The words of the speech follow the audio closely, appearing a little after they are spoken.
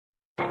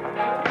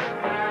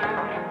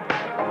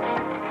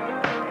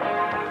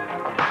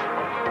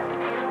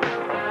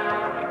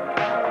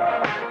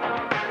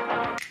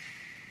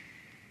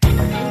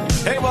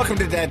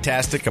Welcome to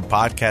Dadtastic, a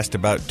podcast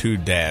about two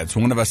dads.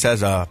 One of us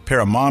has a pair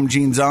of mom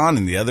jeans on,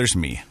 and the other's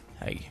me.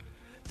 Hey.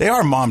 They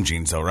are mom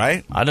jeans, though,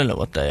 right? I don't know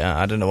what they are.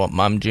 I don't know what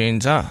mom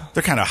jeans are.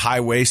 They're kind of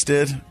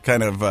high-waisted,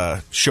 kind of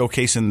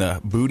showcasing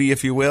the booty,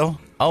 if you will.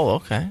 Oh,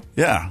 okay.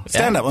 Yeah.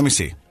 Stand up. Let me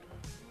see.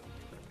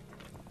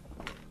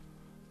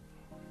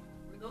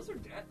 Those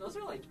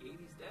are like 80s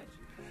dad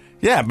jeans.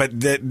 Yeah, but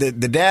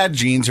the dad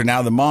jeans are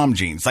now the mom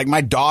jeans. Like,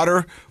 my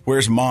daughter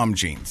wears mom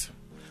jeans.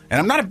 And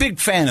I'm not a big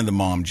fan of the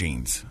mom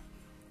jeans.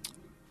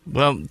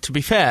 Well, to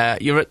be fair,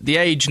 you're at the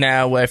age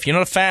now where if you're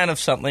not a fan of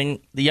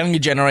something, the younger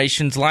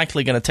generation's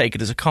likely going to take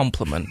it as a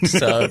compliment.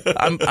 So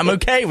I'm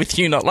okay with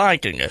you not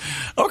liking it.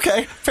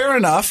 Okay, fair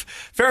enough.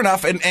 Fair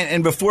enough.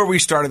 And before we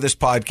started this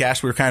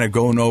podcast, we were kind of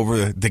going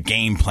over the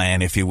game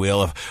plan, if you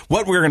will, of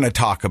what we're going to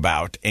talk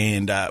about.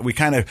 And we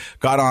kind of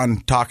got on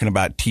talking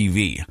about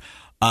TV.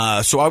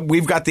 So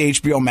we've got the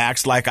HBO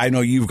Max, like I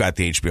know you've got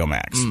the HBO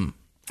Max.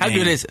 How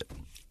good is it?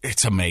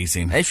 It's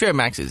amazing. HBO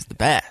Max is the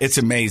best. It's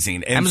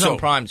amazing. And Amazon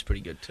Prime's pretty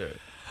good too.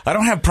 I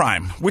don't have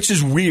Prime, which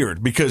is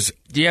weird because...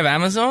 Do you have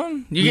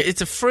Amazon? It's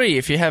a free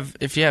if you have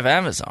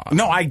Amazon.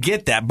 No, I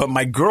get that, but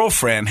my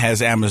girlfriend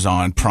has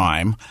Amazon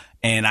Prime,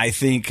 and I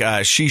think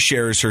she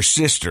shares her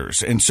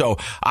sister's. And so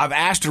I've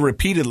asked her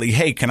repeatedly,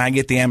 hey, can I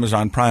get the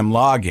Amazon Prime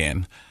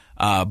login?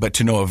 But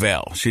to no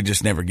avail. She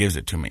just never gives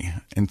it to me.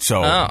 And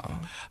so...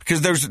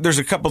 Because there's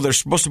a couple... There's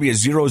supposed to be a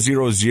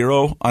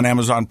 000 on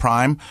Amazon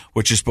Prime,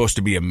 which is supposed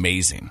to be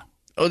amazing.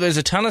 Oh, there's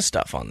a ton of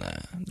stuff on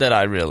there that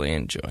I really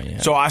enjoy. Yeah.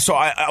 So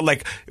I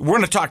like, we're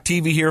going to talk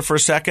TV here for a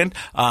second.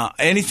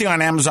 Anything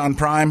on Amazon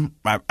Prime,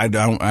 I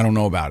don't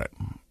know about it.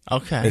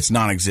 Okay. It's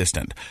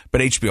non-existent.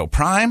 But HBO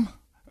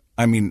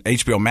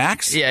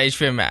Max? Yeah,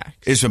 HBO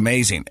Max. Is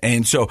amazing.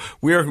 And so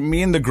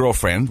me and the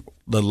girlfriend,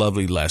 the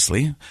lovely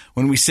Leslie,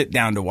 when we sit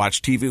down to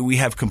watch TV, we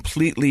have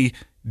completely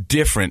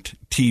different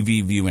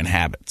TV viewing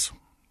habits.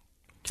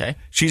 Okay.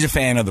 She's a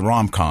fan of the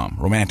rom-com,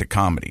 romantic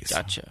comedies.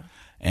 Gotcha.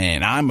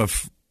 And I'm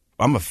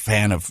a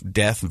fan of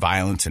death,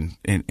 violence, and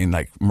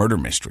like murder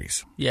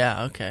mysteries.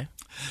 Yeah, okay.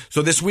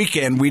 So this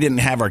weekend we didn't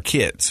have our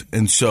kids,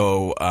 and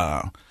so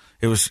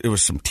it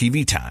was some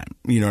TV time.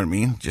 You know what I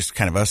mean? Just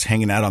kind of us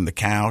hanging out on the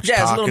couch. Yeah,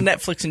 talking. it's a little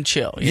Netflix and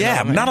chill.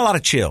 Yeah, not a lot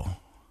of chill.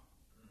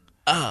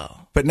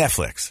 Oh, but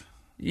Netflix.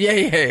 Yeah.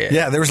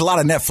 Yeah, there was a lot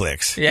of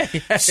Netflix.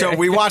 Yeah. So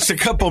we watched a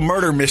couple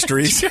murder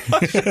mysteries.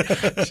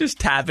 Just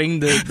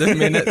tapping the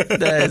minute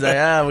there. It's like,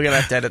 we're going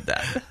to have to edit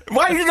that.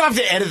 Why? You don't have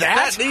to edit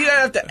that. You don't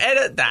have to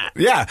edit that.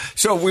 Yeah.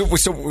 So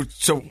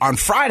so on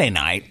Friday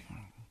night,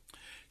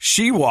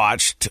 she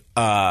watched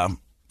some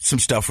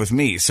stuff with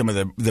me, some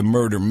of the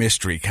murder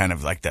mystery, kind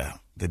of like the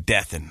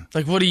death and...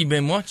 Like, what have you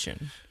been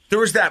watching? There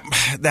was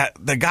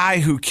the guy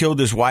who killed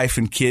his wife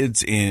and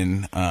kids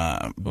in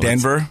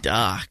Denver. It's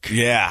dark.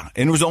 Yeah,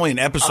 and it was only an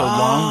episode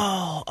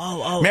long.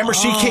 Remember,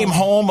 she came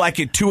home like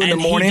at 2 in the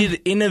morning. He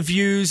did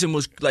interviews and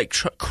was like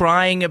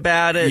crying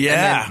about it. Yeah,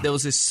 and then there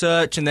was this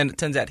search, and then it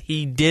turns out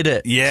he did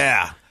it.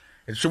 Yeah.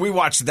 So we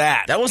watched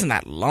that. That wasn't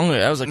that long ago.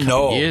 That was a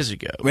couple years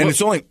ago. I mean,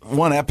 it's only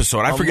one episode.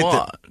 I forget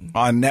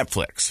on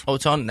Netflix. Oh,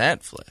 it's on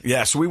Netflix.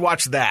 Yeah, so we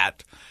watched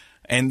that,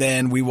 and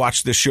then we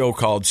watched the show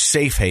called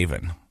Safe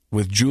Haven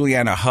with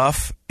Juliana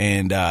Hough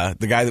and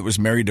the guy that was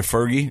married to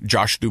Fergie,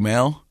 Josh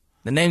Duhamel.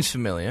 The name's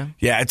familiar.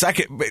 Yeah, it's like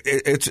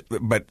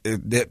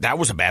that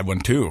was a bad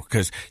one too,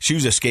 because she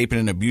was escaping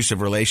an abusive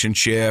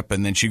relationship,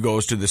 and then she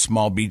goes to this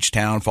small beach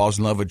town, falls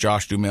in love with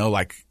Josh Duhamel,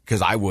 like,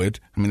 because I would.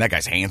 I mean, that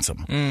guy's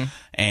handsome.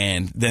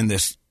 And then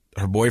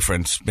her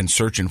boyfriend's been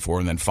searching for her,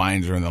 and then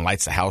finds her, and then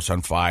lights the house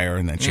on fire,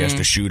 and then she has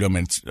to shoot him.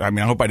 And I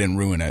mean, I hope I didn't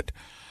ruin it.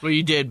 Well,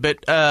 you did, but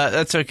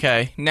that's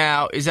okay.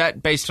 Now, is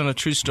that based on a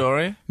true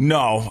story?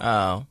 No.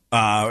 Oh.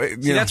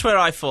 That's where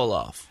I fall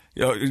off.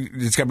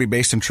 It's got to be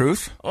based on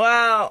truth?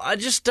 Well, I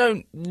just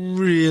don't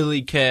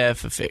really care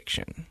for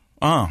fiction.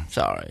 Oh.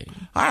 Sorry.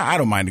 I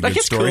don't mind a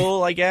good story. It's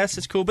cool, I guess.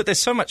 It's cool, but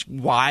there's so much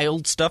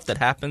wild stuff that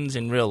happens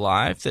in real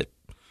life that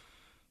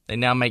they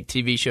now make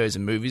TV shows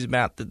and movies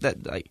about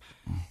that like,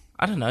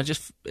 I don't know,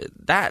 just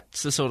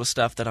that's the sort of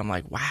stuff that I'm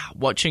like, wow,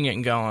 watching it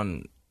and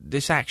going,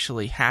 this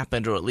actually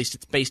happened, or at least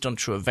it's based on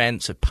true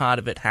events, so part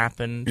of it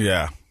happened.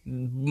 Yeah.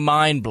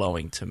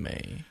 Mind-blowing to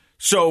me.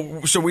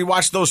 So we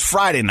watched those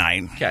Friday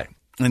night. Okay.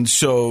 And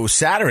so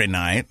Saturday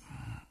night,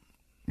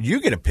 you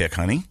get a pick,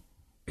 honey.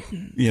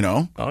 You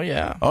know? Oh,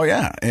 yeah. Oh,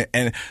 yeah.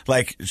 And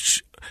like,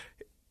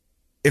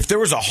 if there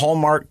was a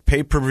Hallmark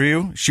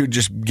pay-per-view, she would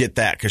just get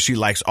that because she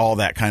likes all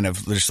that kind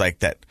of, just like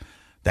that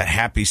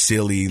happy,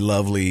 silly,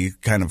 lovely,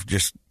 kind of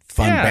just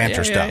fun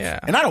banter stuff. Yeah.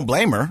 And I don't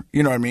blame her.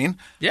 You know what I mean?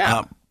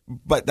 Yeah.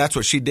 But that's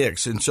what she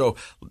digs. And so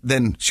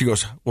then she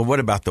goes, well, what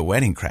about the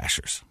Wedding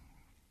Crashers?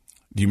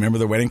 Do you remember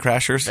the Wedding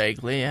Crashers?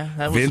 Vaguely,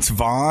 yeah. Vince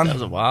Vaughn? That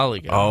was a while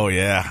ago. Oh,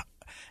 yeah.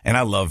 And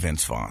I love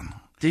Vince Vaughn.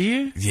 Do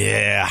you?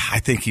 Yeah, I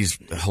think he's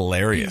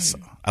hilarious.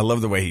 I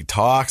love the way he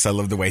talks. I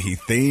love the way he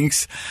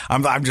thinks.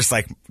 I'm just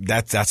like,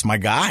 that's my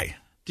guy.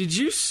 Did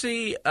you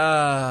see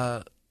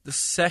the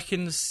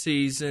second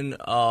season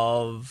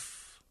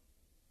of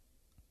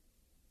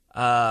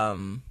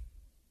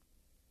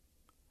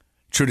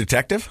True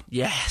Detective?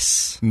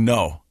 Yes.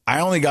 No. I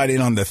only got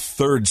in on the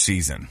 3rd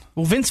season.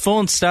 Well, Vince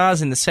Vaughn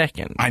stars in the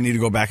 2nd. I need to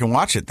go back and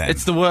watch it then.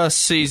 It's the worst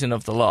season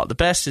of the lot. The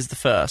best is the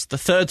 1st. The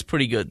 3rd's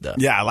pretty good, though.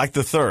 Yeah, I like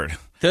the 3rd.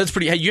 3rd's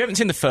pretty... Hey, you haven't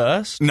seen the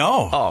 1st?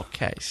 No. Oh,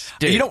 okay.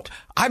 Dude. You know,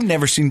 I've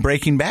never seen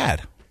Breaking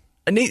Bad.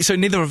 So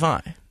neither have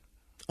I.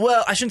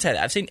 Well, I shouldn't say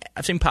that. I've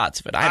seen parts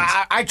of it.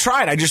 I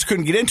tried. I just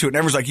couldn't get into it. And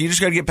everyone's like, you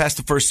just got to get past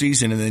the 1st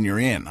season and then you're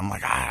in. I'm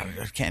like, I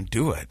can't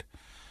do it.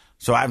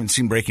 So I haven't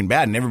seen Breaking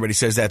Bad, and everybody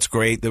says that's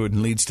great. That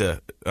leads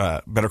to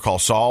Better Call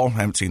Saul. I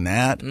haven't seen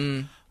that.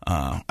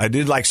 I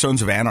did like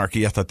Sons of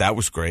Anarchy. I thought that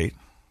was great.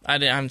 I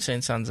haven't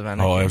seen Sons of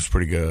Anarchy. Oh, it was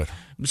pretty good.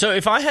 So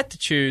if I had to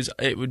choose,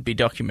 it would be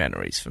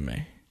documentaries for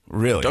me.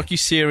 Really?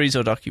 Docuseries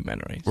or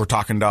documentaries. We're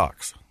talking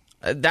docs.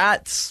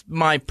 That's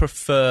my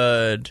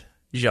preferred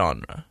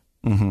genre.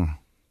 Mm-hmm.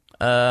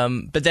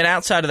 But then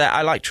outside of that,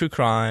 I like true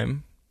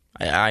crime.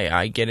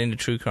 I get into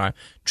true crime.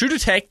 True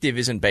Detective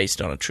isn't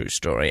based on a true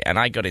story, and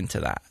I got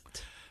into that.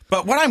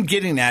 But what I'm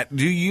getting at,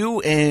 do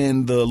you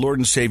and the Lord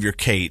and Savior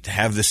Kate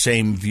have the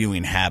same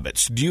viewing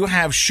habits? Do you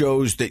have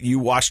shows that you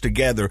watch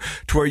together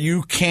to where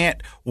you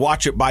can't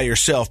watch it by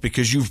yourself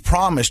because you've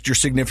promised your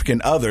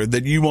significant other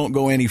that you won't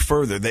go any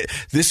further, that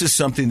this is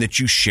something that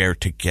you share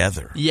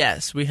together?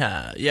 Yes, we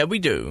have. Yeah, we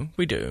do.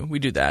 We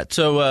do that.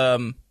 So,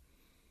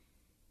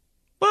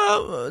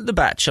 well, The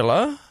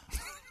Bachelor.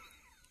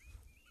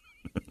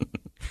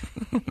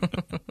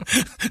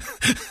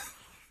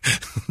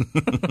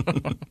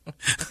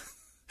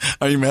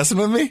 Are you messing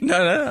with me?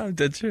 No, I'm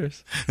dead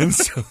serious. And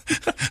so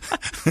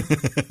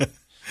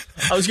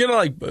I was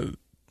gonna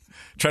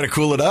try to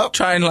cool it up.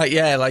 Try and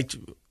and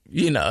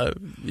then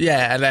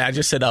I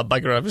just said, "Oh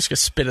bugger! I'm just gonna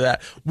spit it out."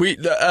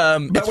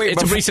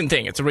 It's a recent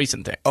thing. It's a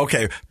recent thing.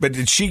 Okay, but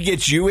did she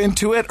get you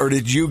into it, or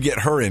did you get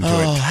her into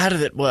it? How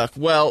did it work?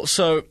 Well,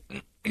 so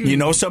you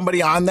know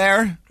somebody on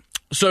there.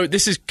 So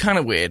this is kind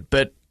of weird,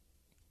 but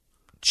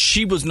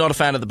she was not a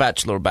fan of The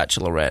Bachelor or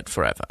Bachelorette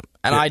forever,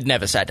 and I'd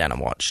never sat down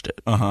and watched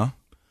it.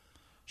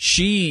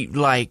 She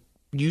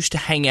used to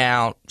hang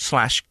out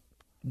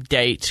 /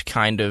 date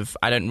kind of.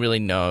 I don't really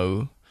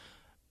know.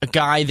 A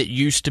guy that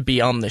used to be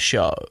on the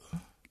show,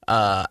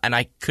 and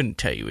I couldn't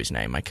tell you his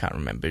name. I can't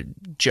remember.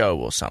 Joe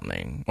or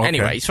something. Okay.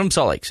 Anyway, he's from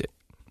Salt Lake City.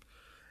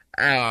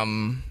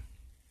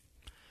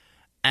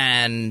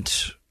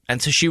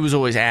 And so she was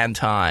always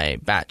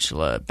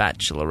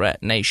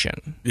anti-Bachelorette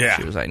Nation. Yeah.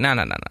 She was like, no.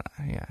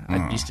 Yeah,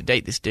 I used to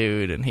date this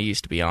dude, and he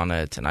used to be on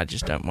it, and I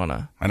just don't want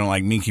to. I don't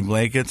like Minky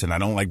Blankets, and I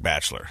don't like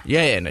Bachelor.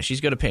 Yeah, no,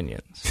 she's got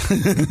opinions.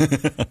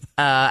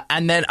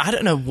 And then I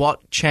don't know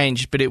what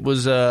changed, but it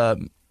was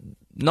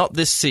not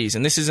this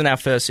season. This isn't our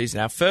first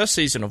season. Our first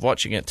season of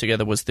watching it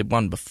together was the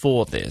one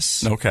before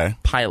this. Okay.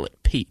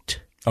 Pilot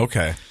Pete.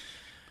 Okay.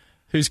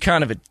 Who's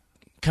kind of a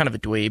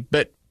dweeb,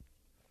 but.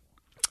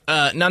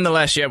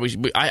 Nonetheless, yeah,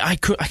 I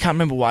can't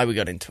remember why we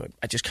got into it.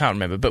 I just can't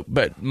remember.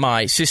 But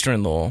my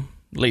sister-in-law,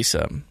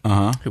 Lisa,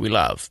 who we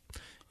love,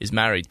 is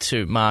married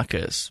to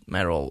Marcus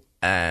Merrill,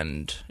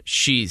 and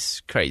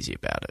she's crazy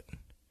about it.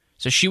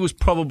 So she was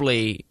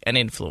probably an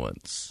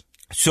influence.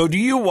 So do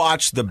you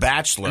watch The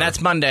Bachelor? And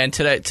that's Monday, and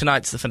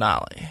tonight's the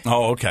finale.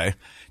 Oh, okay.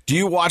 Do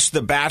you watch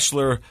The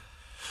Bachelor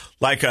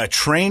like a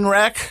train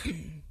wreck?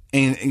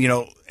 And,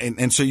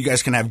 and so you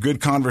guys can have good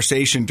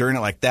conversation during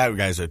it, like that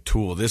guy's a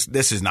tool. This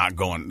is not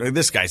going.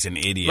 This guy's an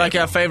idiot. Like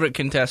our favorite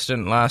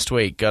contestant last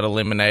week got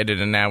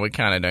eliminated, and now we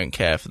kind of don't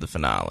care for the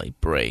finale.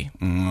 Brie.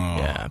 Oh.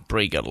 Yeah,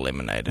 Brie got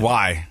eliminated.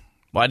 Why?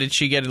 Why did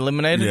she get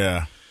eliminated?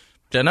 Yeah.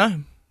 Don't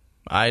know.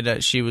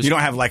 She was. You don't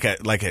have like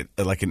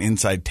an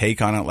inside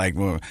take on it. Like,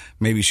 well,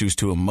 maybe she was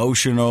too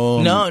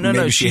emotional.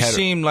 No. She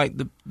seemed like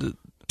the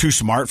too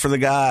smart for the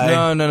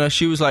guy. No.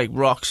 She was like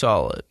rock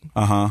solid.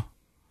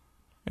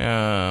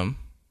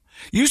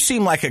 You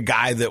seem like a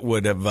guy that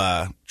would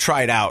have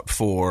tried out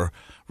for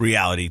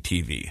reality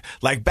TV.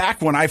 Like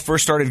back when I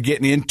first started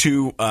getting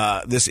into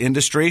this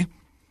industry,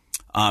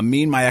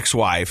 me and my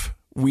ex-wife,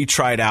 we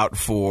tried out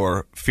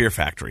for Fear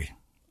Factory.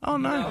 Oh,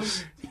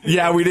 nice.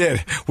 Yeah, we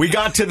did. We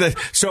got to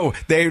so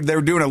they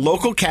were doing a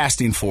local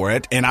casting for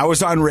it, and I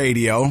was on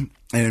radio,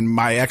 and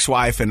my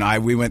ex-wife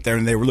and we went there,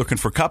 and they were looking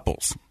for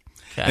couples.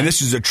 Okay. And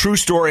this is a true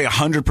story,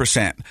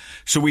 100%.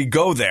 So we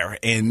go there,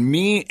 and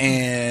me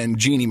and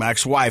Jeannie, my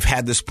ex-wife,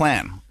 had this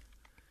plan.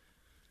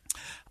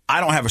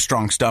 I don't have a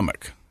strong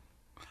stomach.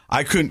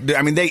 I couldn't.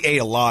 I mean, they ate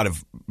a lot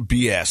of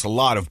BS, a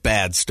lot of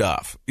bad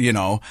stuff,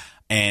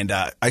 And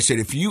I said,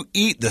 if you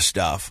eat the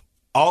stuff,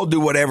 I'll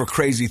do whatever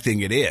crazy thing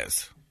it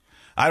is.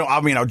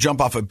 I'll jump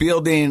off a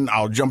building.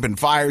 I'll jump in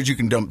fires. You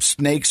can dump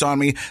snakes on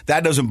me.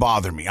 That doesn't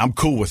bother me. I'm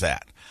cool with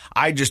that.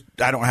 I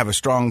don't have a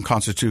strong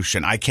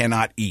constitution. I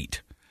cannot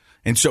eat.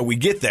 And so we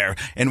get there,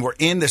 and we're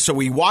in this. So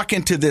we walk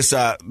into this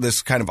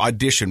kind of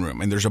audition room,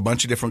 and there's a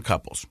bunch of different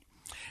couples.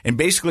 And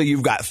basically,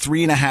 you've got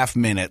 3.5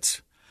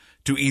 minutes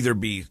to either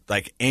be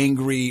like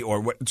angry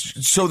or what,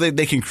 so that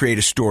they can create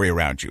a story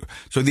around you.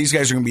 So these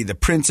guys are going to be the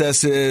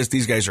princesses.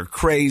 These guys are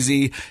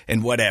crazy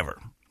and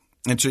whatever.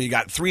 And so you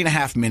got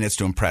 3.5 minutes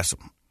to impress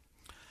them.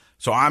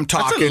 So I'm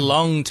talking. That's a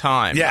long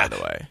time, by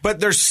the way.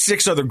 But there's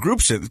 6 other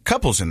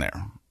couples in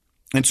there.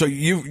 And so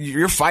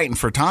you're fighting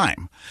for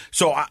time.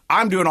 So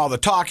I'm doing all the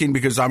talking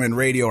because I'm in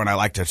radio and I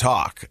like to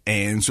talk.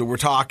 And so we're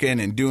talking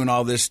and doing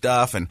all this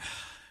stuff. And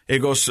it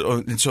goes,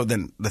 and so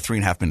then the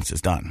 3.5 minutes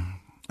is done.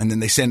 And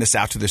then they send us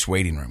out to this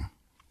waiting room.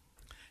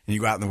 And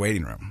you go out in the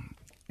waiting room.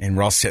 And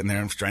we're all sitting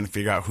there and trying to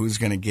figure out who's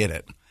going to get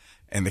it.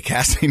 And the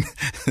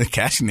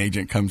casting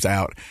agent comes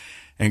out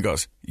and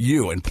goes,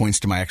 you, and points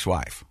to my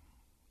ex-wife.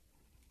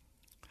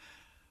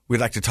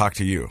 We'd like to talk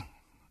to you.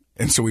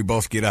 And so we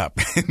both get up,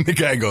 and the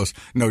guy goes,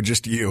 no,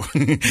 just you.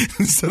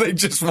 So they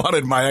just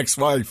wanted my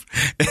ex-wife.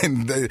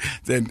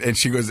 And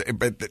she goes,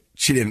 but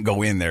she didn't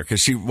go in there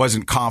because she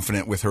wasn't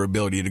confident with her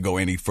ability to go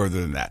any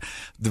further than that.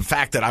 The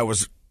fact that I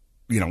was,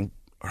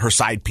 her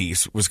side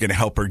piece was going to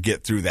help her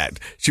get through that.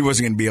 She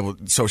wasn't going to be able,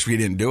 so she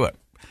didn't do it.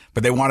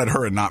 But they wanted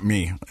her and not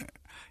me.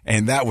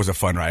 And that was a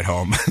fun ride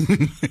home.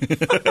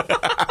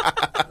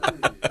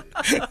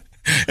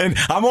 And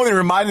I'm only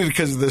reminded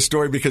because of this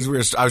story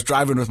because I was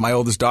driving with my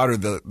oldest daughter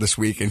this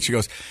week, and she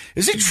goes,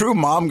 "Is it true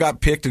Mom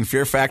got picked in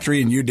Fear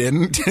Factory and you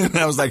didn't?" And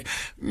I was like,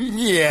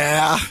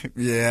 "Yeah,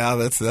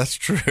 that's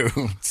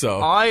true."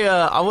 So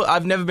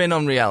I've never been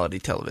on reality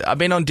television. I've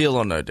been on Deal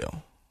or No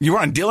Deal. You were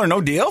on Deal or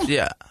No Deal?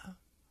 Yeah.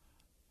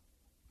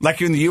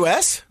 Like in the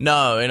U.S.?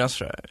 No, in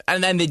Australia,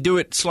 and then they do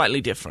it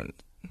slightly different.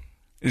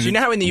 So you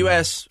know how in the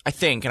U.S., I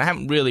think, and I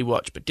haven't really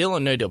watched, but Deal or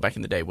No Deal back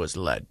in the day was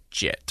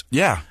legit.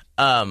 Yeah.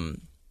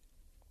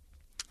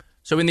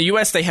 So in the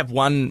US, they have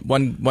one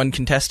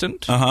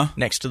contestant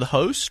next to the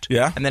host.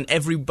 Yeah. And then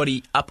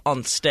everybody up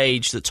on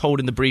stage that's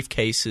holding the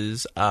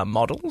briefcases are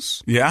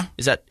models. Yeah.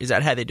 Is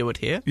that how they do it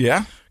here?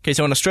 Yeah. Okay,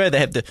 so in Australia, they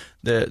have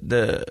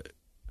the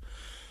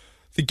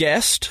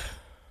guest,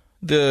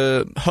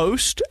 the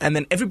host, and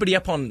then everybody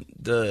up on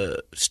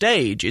the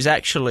stage is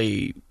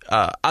actually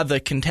other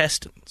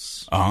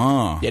contestants.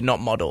 Ah. Yeah, not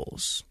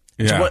models.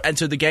 Yeah.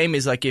 So the game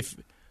is like if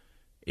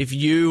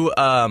you're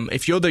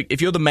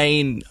the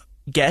main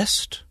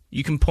guest,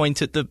 you can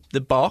point at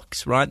the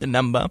box, right, the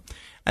number,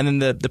 and then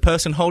the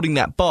person holding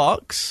that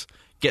box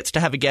gets to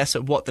have a guess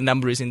at what the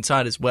number is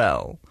inside as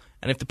well.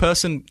 And if the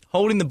person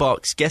holding the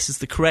box guesses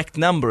the correct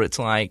number, it's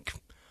like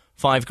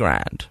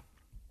 $5,000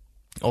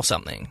 or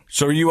something.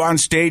 So are you on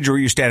stage or are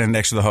you standing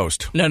next to the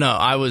host? No,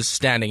 I was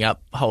standing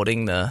up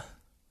holding the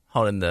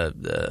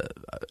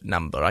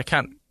number. I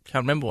can't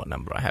remember what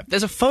number I have.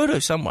 There's a photo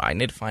somewhere. I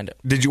need to find it.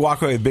 Did you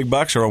walk away with big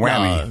bucks or a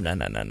whammy?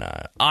 No.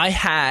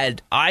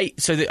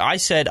 I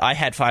said I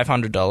had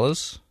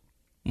 $500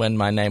 when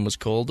my name was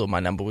called or my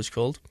number was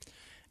called,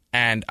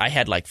 and I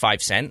had like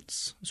 5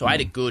 cents. So I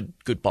had a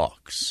good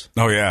box.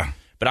 Oh yeah.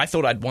 But I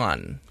thought I'd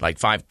won like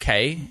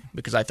 $5,000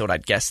 because I thought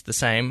I'd guessed the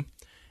same,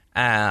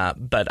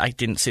 but I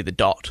didn't see the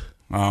dot.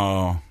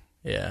 Oh.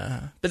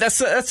 Yeah, but that's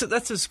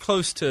as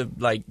close to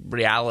like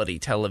reality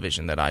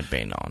television that I've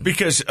been on.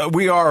 Because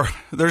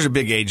there's a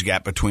big age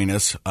gap between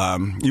us.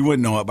 You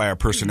wouldn't know it by our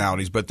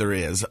personalities, but there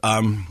is.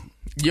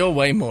 You're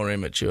way more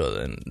immature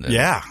than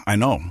Yeah, I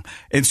know.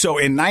 And so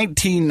in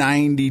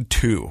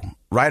 1992,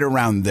 right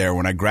around there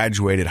when I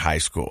graduated high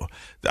school,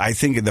 I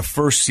think the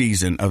first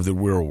season of The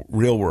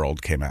Real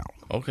World came out.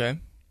 Okay.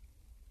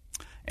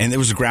 And it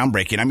was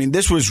groundbreaking. I mean,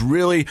 this was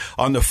really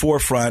on the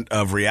forefront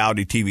of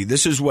reality TV.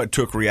 This is what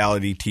took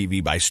reality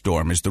TV by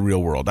storm, is The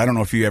Real World. I don't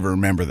know if you ever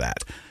remember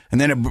that.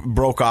 And then it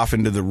broke off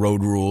into the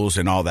Road Rules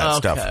and all that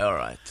stuff. Okay, all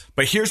right.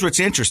 But here's what's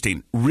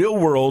interesting. Real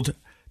World,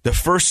 the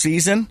first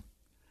season,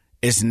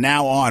 is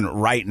now on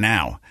right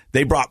now.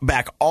 They brought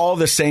back all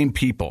the same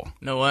people.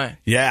 No way.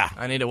 Yeah.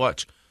 I need to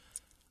watch.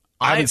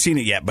 I haven't seen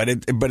it yet, but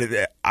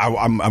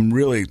I'm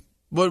really...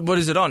 What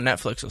is it on,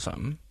 Netflix or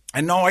something? I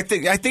know. I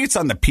think it's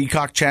on the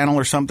Peacock channel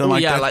or something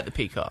like that. Yeah, I like the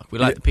Peacock. We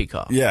like the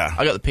Peacock. Yeah.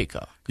 I got the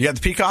Peacock. You got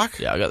the Peacock?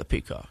 Yeah, I got the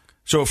Peacock.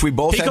 So if we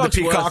both had the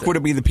Peacock, would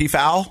it be the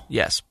Peafowl?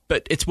 Yes,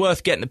 but it's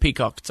worth getting the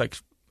Peacock. It's like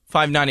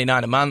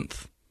 $5.99 a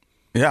month.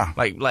 Yeah.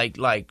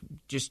 Like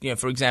just,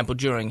 for example,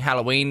 during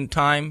Halloween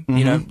time,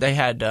 they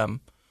had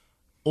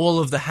all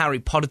of the Harry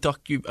Potter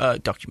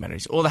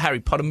documentaries, all the Harry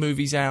Potter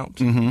movies out,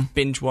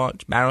 binge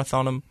watch,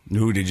 marathon them.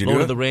 Who did you do?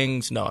 Lord of the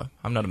Rings. No,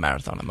 I'm not a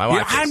marathoner. My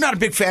wife is. I'm not a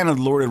big fan of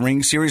the Lord of the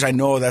Rings series. I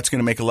know that's going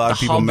to make a lot of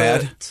people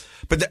mad.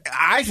 But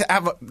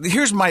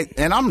here's my,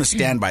 and I'm going to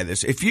stand by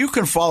this. If you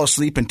can fall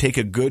asleep and take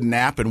a good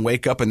nap and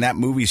wake up and that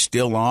movie's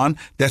still on,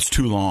 that's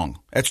too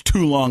long. That's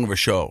too long of a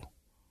show.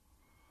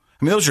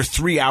 I mean, those are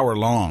 3-hour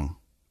long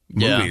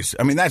movies.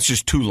 I mean, that's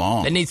just too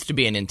long. There needs to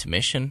be an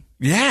intermission.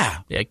 Yeah.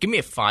 Yeah, give me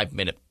a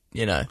 5-minute,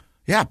 Yeah,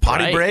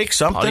 potty break,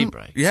 something. Potty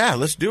break. Yeah,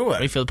 let's do it.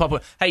 Refill the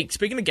popcorn. Hey,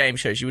 speaking of game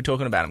shows, you were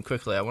talking about them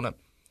quickly. I want to,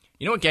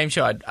 you know what game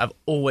show I've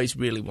always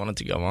really wanted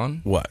to go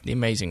on? What? The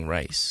Amazing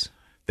Race.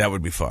 That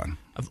would be fun.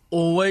 I've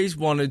always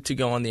wanted to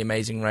go on The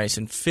Amazing Race.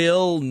 And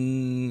Phil,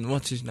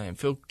 what's his name?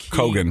 Phil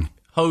Kogan.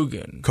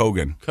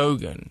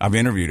 Kogan. I've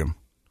interviewed him.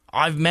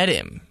 I've met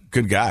him.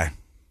 Good guy.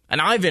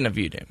 And I've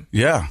interviewed him.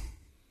 Yeah.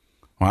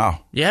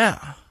 Wow.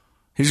 Yeah.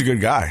 He's a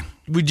good guy.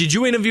 Did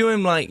you interview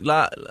him like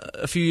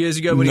a few years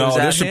ago when he was out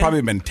here? No, this had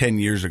probably been 10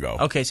 years ago.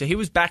 Okay, so he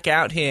was back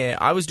out here.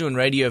 I was doing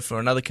radio for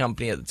another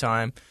company at the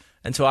time,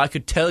 And so I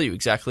could tell you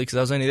exactly, because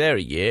I was only there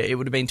a year, it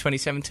would have been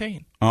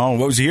 2017. Oh,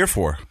 what was he here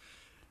for?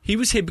 He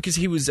was here because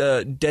he was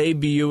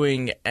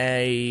debuting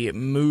a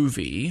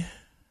movie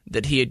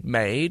that he had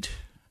made,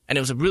 and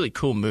it was a really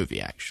cool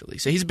movie, actually.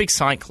 So he's a big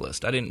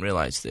cyclist. I didn't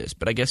realize this,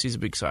 but I guess he's a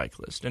big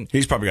cyclist. And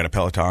He's probably got a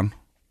Peloton.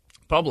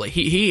 probably.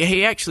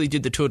 He actually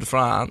did the Tour de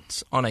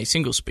France on a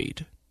single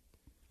speed.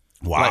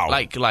 Wow.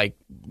 Like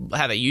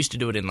how they used to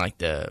do it in like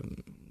the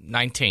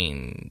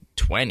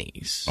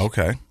 1920s.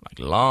 Okay. Like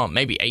long,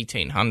 maybe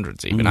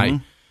 1800s even.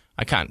 I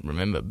can't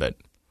remember, but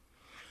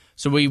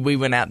so we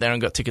went out there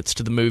and got tickets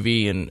to the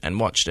movie and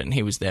watched it, and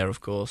he was there,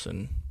 of course.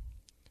 And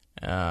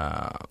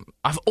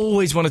I've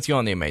always wanted to go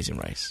on The Amazing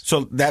Race.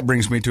 So that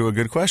brings me to a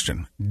good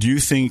question. Do you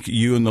think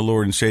you and the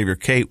Lord and Savior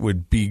Kate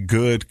would be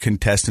good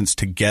contestants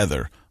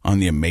together on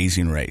The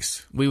Amazing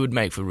Race? We would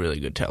make for really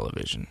good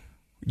television.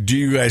 Do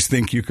you guys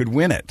think you could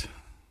win it?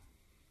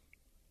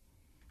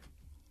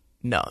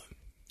 No.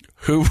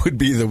 Who would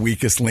be the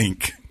weakest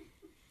link?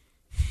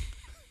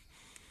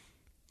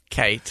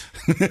 Kate.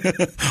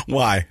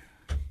 Why?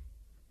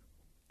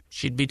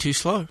 She'd be too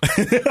slow.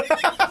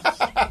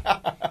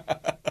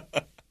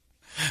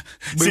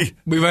 See,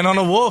 We went on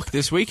a walk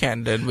this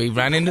weekend and we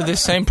ran into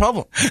this same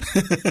problem.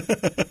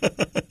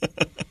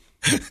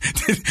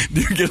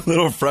 do you get a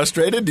little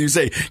frustrated? Do you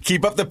say,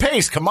 keep up the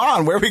pace, come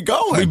on, where are we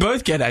going? We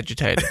both get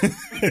agitated.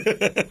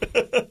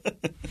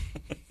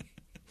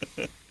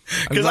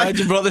 I'm glad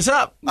you brought this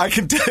up. I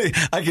can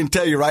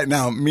tell you right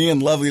now, me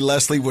and lovely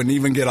Leslie wouldn't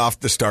even get off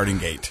the starting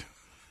gate.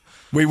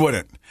 We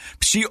wouldn't.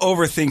 She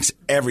overthinks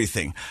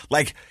everything.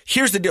 Like,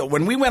 here's the deal.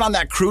 When we went on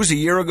that cruise a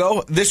year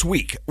ago, this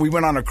week, we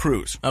went on a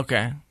cruise.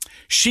 Okay.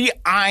 She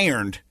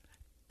ironed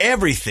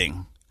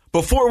everything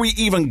before we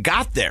even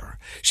got there.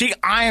 She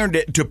ironed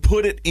it to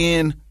put it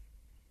in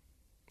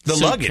the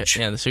luggage.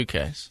 Yeah, the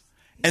suitcase.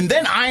 And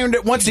then ironed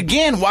it once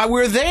again while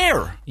we were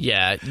there.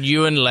 Yeah,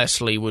 you and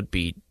Leslie would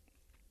be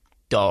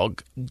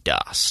dog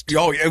dust.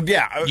 Oh,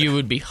 yeah. You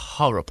would be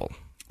horrible.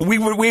 We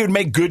would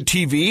make good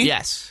TV.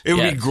 Yes. It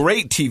would yes. be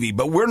great TV,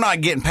 but we're not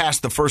getting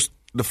past the first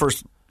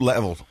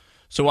level.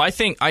 So I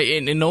think,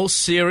 in all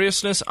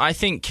seriousness, I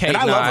think Kate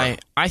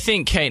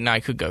and I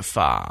could go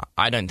far.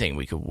 I don't think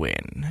we could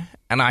win,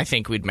 and I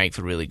think we'd make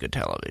for really good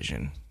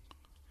television.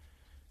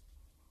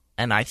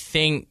 And I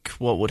think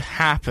what would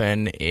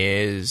happen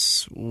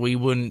is we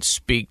wouldn't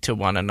speak to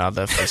one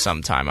another for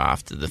some time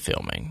after the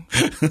filming.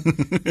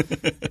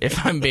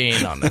 If I'm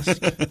being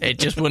honest, it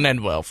just wouldn't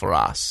end well for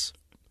us.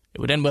 It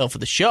would end well for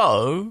the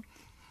show,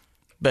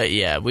 but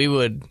yeah, we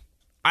would.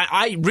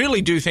 I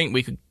really do think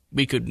we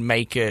could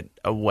make it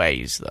a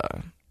ways,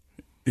 though.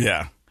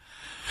 Yeah.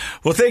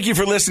 Well, thank you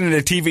for listening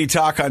to TV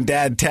Talk on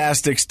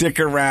Dadtastic. Stick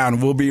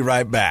around. We'll be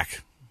right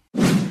back.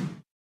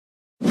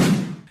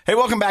 Hey,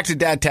 welcome back to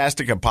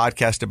Dadtastic, a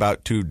podcast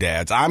about two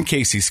dads. I'm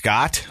Casey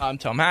Scott. I'm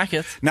Tom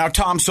Hackett. Now,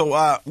 Tom,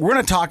 so we're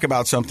going to talk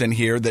about something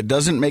here that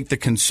doesn't make the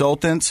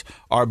consultants,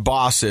 our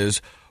bosses,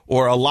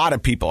 or a lot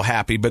of people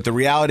happy, but the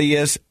reality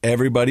is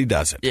everybody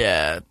does it.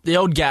 Yeah, the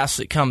old gas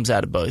that comes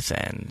out of both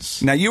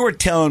ends. Now, you were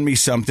telling me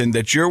something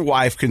that your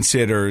wife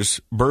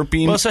considers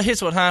burping. Well, so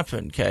here's what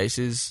happened, Case,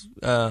 is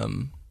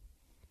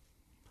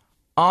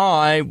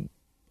I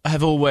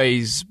have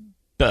always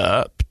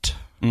burped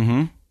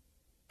and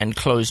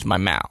closed my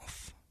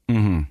mouth.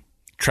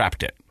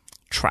 Trapped it.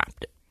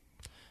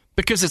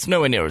 Because it's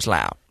nowhere near as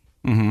loud.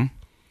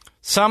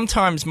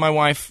 Sometimes my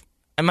wife,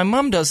 and my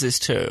mum does this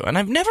too, and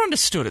I've never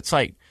understood. It's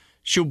like,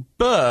 she'll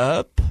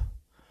burp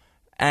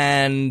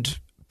and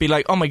be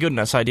like, "Oh my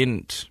goodness, I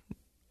didn't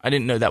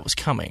know that was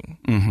coming."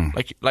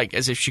 Like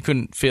as if she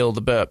couldn't feel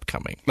the burp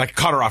coming. Like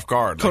caught her off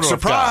guard. Caught her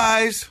off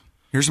surprise!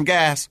 Here's some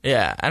gas.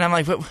 Yeah, and I'm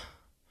like, but,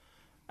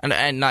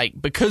 and like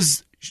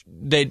because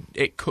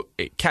it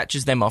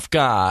catches them off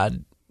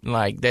guard.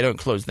 Like they don't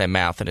close their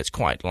mouth, and it's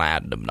quite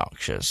loud and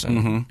obnoxious,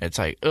 and it's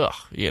like, ugh,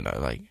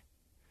 like.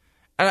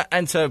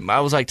 And so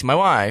I was like to my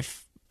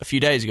wife a few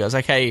days ago, I was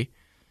like, "Hey,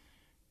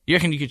 you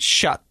reckon you could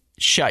shut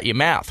your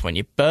mouth when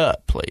you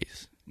burp,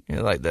 please?"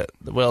 Like the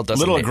world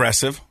doesn't. A little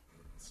aggressive.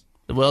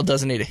 The world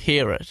doesn't need to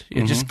hear it.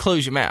 You just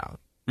close your mouth.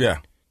 Yeah.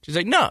 She's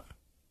like, "No."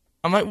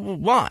 I'm like, "Well,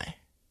 why?"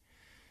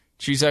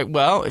 She's like,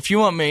 "Well, if you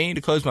want me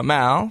to close my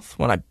mouth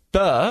when I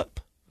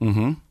burp,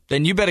 then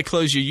you better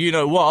close your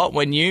you-know-what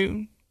when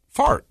you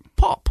fart.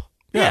 Pop."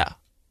 Yeah.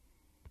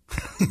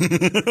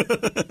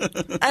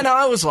 And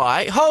I was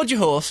like, hold your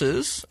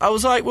horses. I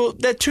was like, well,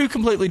 they're two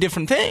completely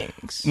different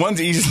things. One's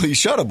easily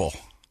shuttable.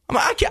 I'm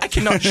like, I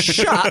cannot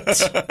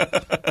shut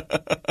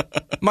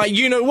my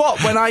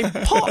you-know-what when I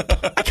pop.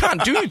 I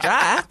can't do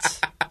that.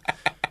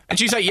 And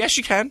she's like, yes,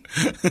 you can.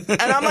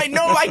 And I'm like,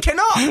 no, I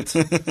cannot.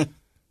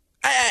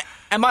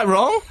 Am I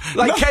wrong?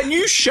 Like, can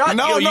you shut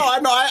No, your...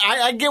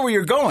 I get where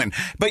you're going.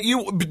 But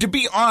to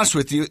be honest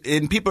with you,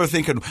 and people are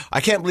thinking, I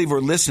can't believe we're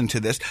listening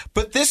to this,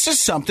 but this is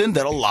something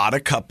that a lot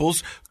of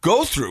couples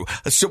go through.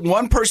 So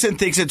one person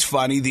thinks it's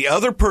funny, the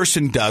other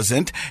person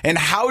doesn't, and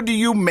how do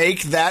you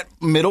make that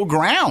middle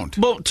ground?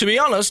 Well, to be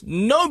honest,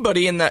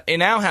 nobody in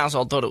our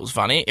household thought it was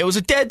funny. It was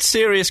a dead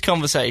serious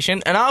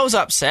conversation, and I was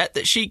upset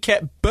that she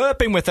kept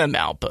burping with her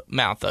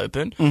mouth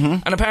open,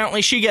 and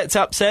apparently she gets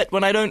upset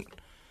when I don't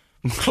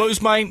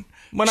close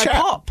when I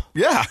pop.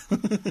 Yeah.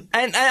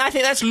 and I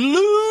think that's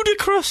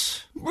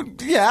ludicrous.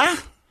 Yeah.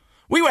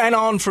 We went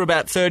on for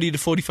about 30 to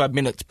 45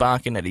 minutes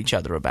barking at each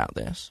other about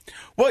this.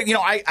 Well,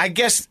 I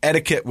guess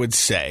etiquette would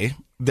say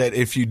that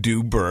if you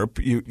do burp,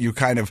 you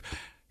kind of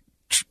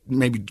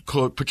maybe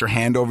put your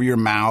hand over your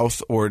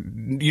mouth, or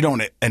you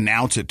don't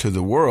announce it to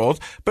the world.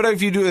 But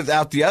if you do it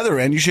out the other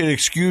end, you should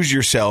excuse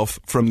yourself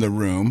from the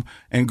room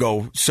and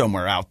go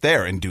somewhere out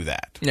there and do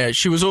that. Yeah,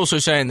 she was also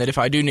saying that if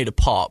I do need a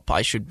pop,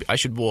 I should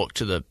walk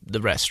to the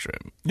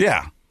restroom.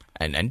 Yeah.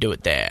 And do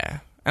it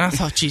there. And I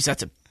thought, geez,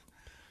 I'm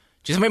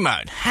in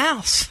my own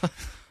house.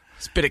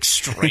 It's a bit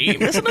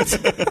extreme, isn't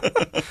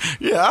it?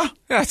 Yeah.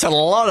 That's a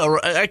lot of...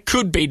 It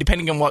could be,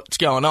 depending on what's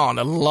going on,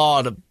 a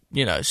lot of,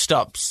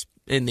 stops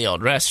in the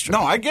old restroom.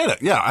 No, I get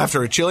it. Yeah,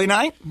 after a chilly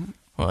night.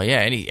 Well, yeah,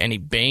 any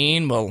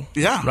bean will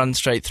run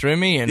straight through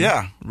me and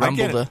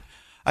rumble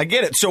I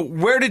get it. So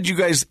where did you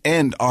guys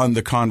end on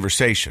the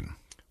conversation?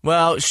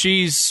 Well,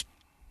 she's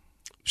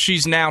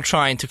now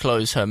trying to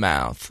close her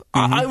mouth.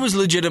 I was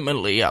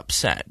legitimately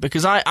upset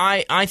because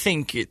I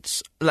think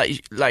it's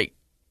like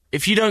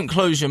if you don't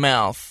close your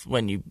mouth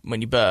when you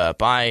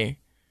burp, I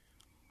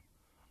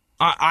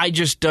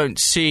just don't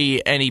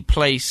see any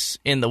place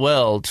in the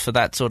world for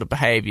that sort of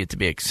behavior to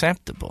be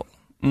acceptable.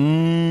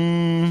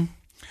 I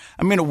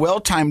mean, a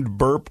well-timed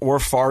burp or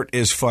fart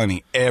is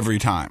funny every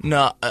time.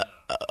 No,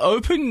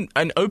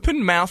 an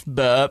open mouth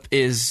burp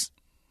it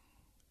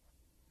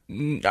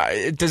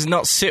does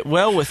not sit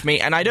well with me,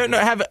 and I don't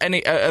have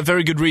a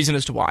very good reason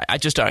as to why. I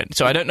just don't.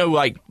 So I don't know,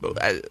 I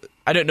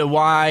don't know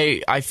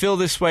why I feel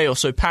this way or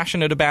so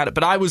passionate about it,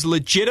 but I was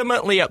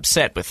legitimately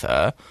upset with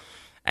her.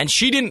 And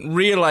she didn't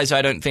realize,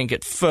 I don't think,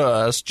 at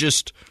first,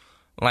 just,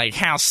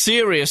 how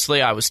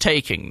seriously I was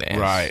taking this.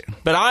 Right.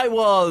 But I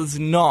was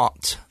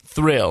not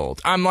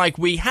thrilled. I'm like,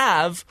 we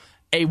have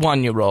a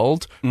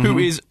 1-year-old who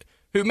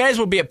may as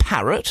well be a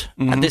parrot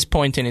at this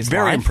point in his life.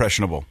 Very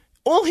impressionable.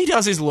 All he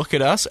does is look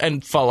at us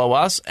and follow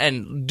us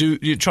and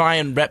try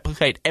and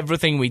replicate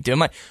everything we do. I'm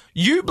like,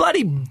 you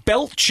bloody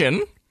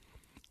belchin'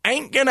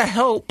 ain't gonna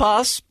help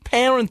us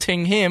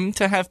parenting him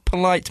to have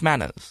polite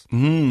manners.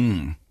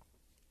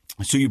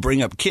 So you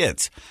bring up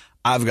kids.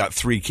 I've got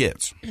 3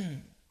 kids.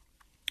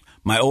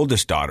 My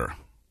oldest daughter,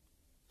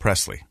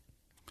 Presley,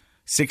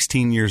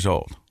 16 years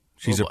old.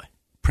 She's a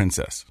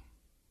princess.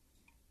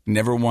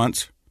 Never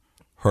once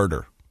heard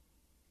her.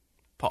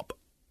 Pop.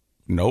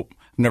 Nope.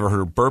 Never heard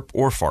her burp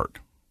or fart.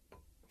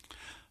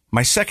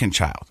 My second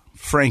child,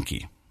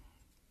 Frankie.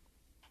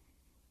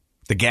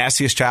 The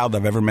gassiest child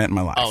I've ever met in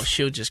my life. Oh,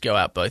 she'll just go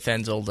out both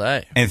ends all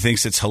day. And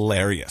thinks it's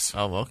hilarious.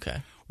 Oh,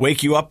 okay.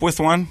 Wake you up with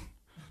one,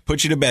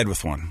 put you to bed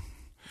with one.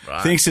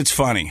 Right. Thinks it's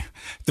funny.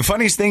 The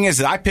funniest thing is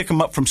that I pick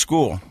them up from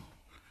school.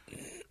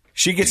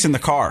 She gets in the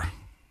car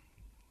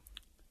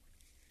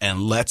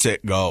and lets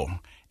it go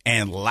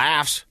and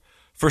laughs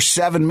for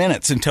 7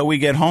 minutes until we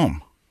get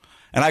home.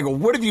 And I go,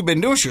 what have you been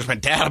doing? She goes,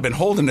 Dad, I've been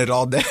holding it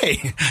all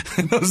day.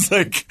 And I was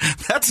like,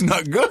 that's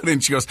not good.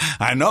 And she goes,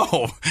 I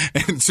know.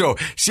 And so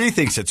she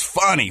thinks it's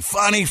funny.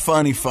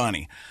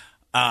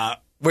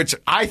 Which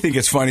I think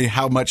it's funny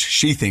how much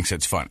she thinks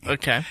it's funny.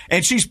 Okay.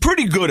 And she's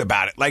pretty good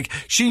about it.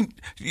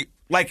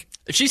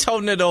 If she's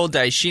holding it all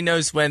day, she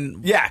knows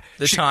when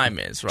the time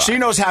is, right? She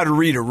knows how to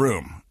read a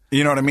room.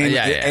 You know what I mean?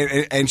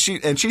 Yeah. And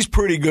she's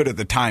pretty good at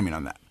the timing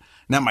on that.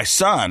 Now, my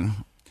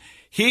son,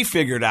 he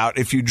figured out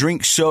if you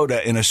drink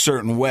soda in a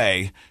certain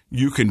way,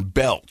 you can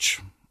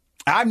belch.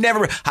 I've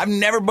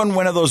never been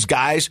one of those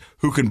guys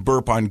who can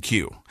burp on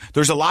cue.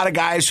 There's a lot of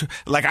guys,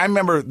 I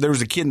remember there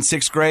was a kid in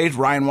 6th grade,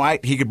 Ryan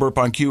White, he could burp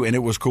on cue, and it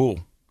was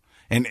cool.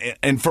 And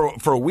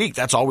for a week,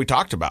 that's all we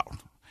talked about.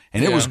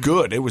 And it was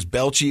good. It was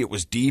belchy. It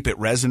was deep. It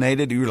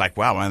resonated. You were like,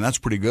 wow, man, that's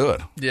pretty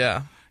good.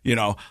 Yeah.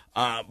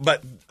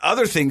 But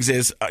other things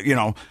is,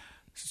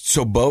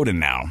 so Bowden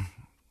now,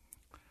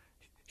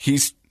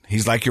 he's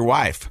like your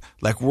wife.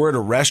 Like, we're at a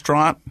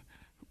restaurant,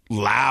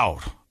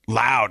 loud,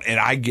 and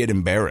I get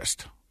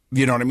embarrassed.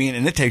 You know what I mean?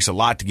 And it takes a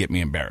lot to get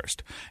me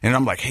embarrassed. And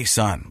I'm like, hey,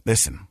 son,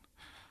 listen,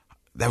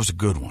 that was a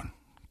good one.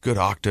 Good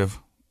octave,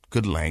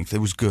 good length. It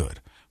was good.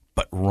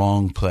 But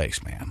wrong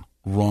place, man.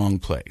 Wrong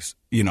place.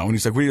 And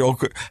he's like,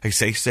 I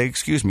say,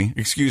 excuse me.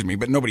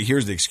 But nobody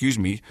hears the excuse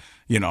me,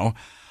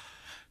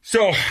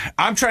 So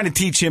I'm trying to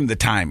teach him the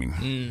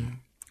timing.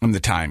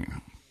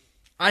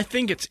 I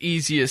think it's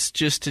easiest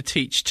just to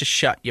teach to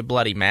shut your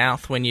bloody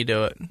mouth when you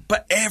do it.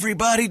 But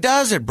everybody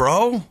does it,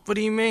 bro. What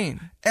do you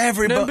mean?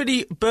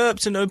 Nobody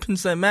burps and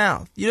opens their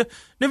mouth.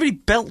 Nobody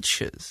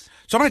belches.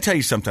 So I'm going to tell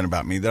you something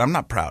about me that I'm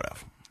not proud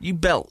of. You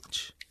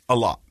belch. A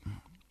lot.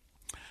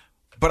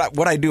 But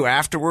what I do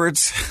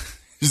afterwards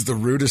is the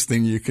rudest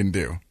thing you can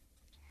do.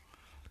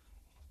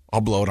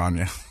 I'll blow it on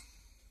you.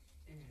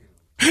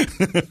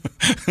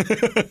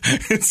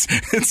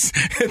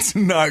 It's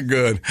not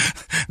good.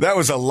 That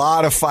was a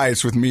lot of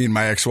fights with me and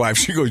my ex-wife.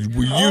 She goes,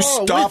 "Will you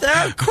stop?"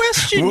 Without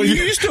question, you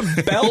used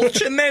to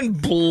belch and then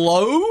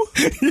blow?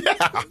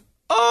 Yeah.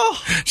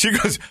 Oh. She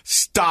goes,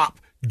 "Stop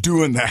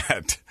doing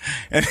that."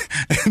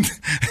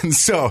 And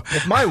so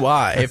if my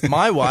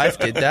wife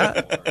did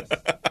that,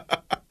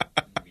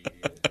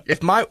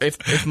 if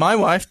my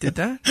wife did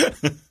that,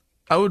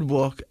 I would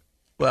walk.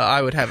 Well,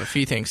 I would have a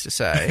few things to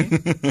say.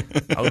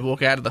 I would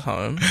walk out of the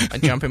home,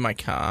 I'd jump in my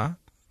car,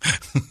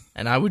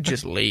 and I would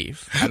just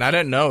leave. And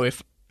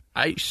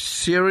I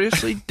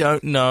seriously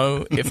don't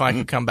know if I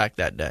could come back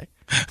that day.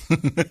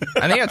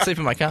 I think I'd sleep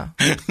in my car.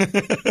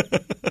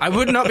 I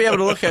would not be able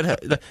to look at her.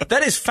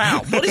 That is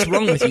foul. What is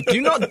wrong with you?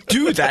 Do not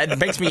do that. It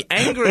makes me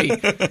angry.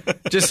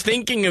 Just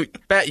thinking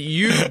about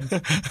you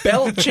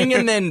belching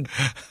and then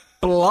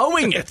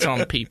blowing it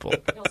on people.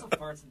 He also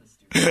farts in the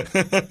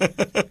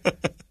studio.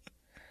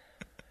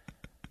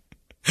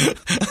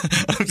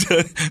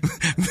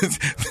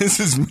 This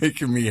is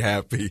making me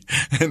happy,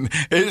 and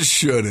it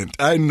shouldn't.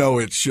 I know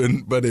it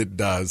shouldn't, but it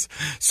does.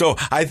 So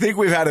I think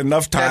we've had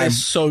enough time. That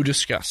is so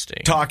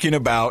disgusting. Talking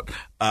about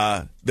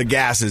the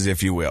gases,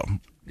 if you will.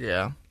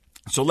 Yeah.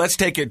 So let's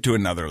take it to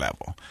another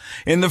level.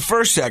 In the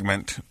first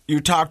segment,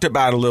 you talked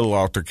about a little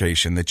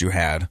altercation that you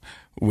had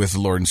with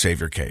Lord and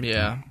Savior Kate.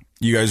 Yeah.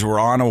 You guys were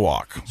on a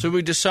walk. So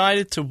we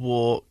decided to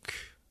walk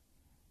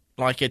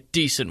like at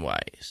decent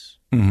ways.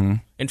 Mm-hmm.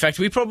 In fact,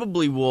 we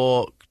probably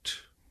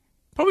walked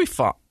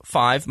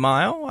 5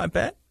 mile, I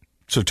bet.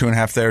 So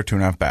 2.5 there,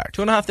 2.5 back.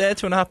 2.5 there,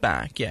 2.5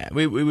 back, yeah.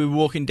 We were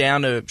walking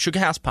down to Sugar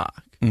House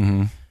Park,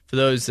 for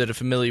those that are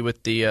familiar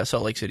with the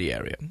Salt Lake City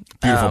area.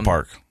 Beautiful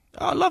park.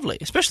 Oh, lovely,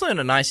 especially on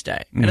a nice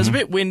day. And it was a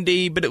bit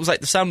windy, but it was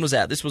like the sun was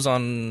out. This was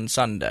on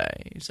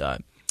Sunday, so...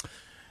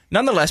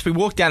 Nonetheless, we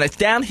walked down. It's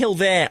downhill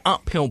there,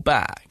 uphill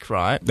back,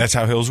 right? That's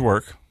how hills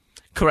work.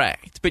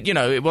 Correct. But,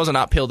 it wasn't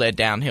uphill there,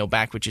 downhill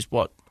back, which is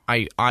what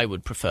I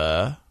would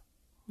prefer.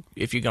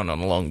 If you're going on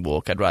a long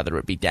walk, I'd rather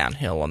it be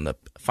downhill on the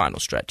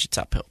final stretch. It's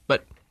uphill.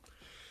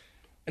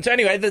 And so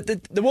anyway,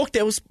 the walk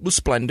there was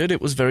splendid.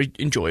 It was very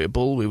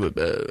enjoyable. We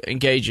were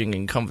engaging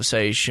in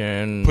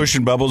conversation.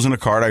 Pushing Bubbles in a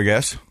cart, I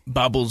guess.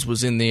 Bubbles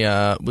was in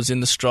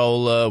the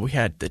stroller. We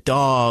had the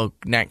dog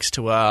next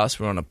to us.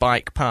 We were on a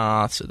bike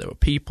path, so there were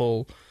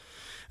people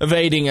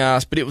evading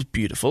us, but it was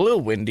beautiful. A little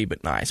windy,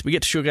 but nice. We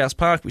get to Sugar House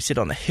Park. We sit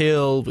on the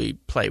hill. We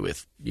play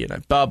with,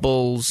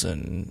 Bubbles,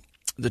 and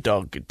the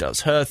dog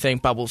does her thing.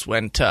 Bubbles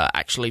went,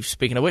 actually,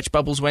 speaking of which,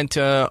 Bubbles went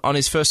on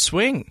his first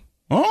swing.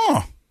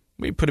 Oh.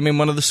 We put him in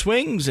one of the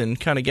swings and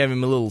kind of gave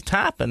him a little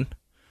tap and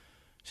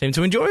seemed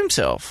to enjoy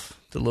himself,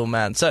 the little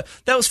man. So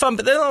that was fun.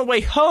 But then on the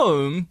way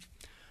home,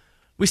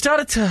 we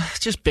started to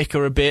just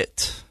bicker a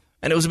bit.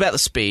 And it was about the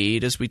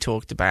speed, as we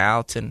talked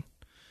about. And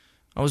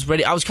I was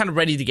ready. I was kind of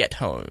ready to get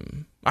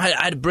home. I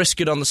had a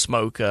brisket on the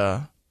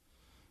smoker,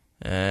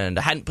 and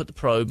I hadn't put the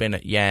probe in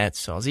it yet,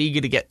 so I was eager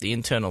to get the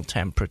internal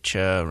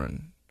temperature,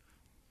 and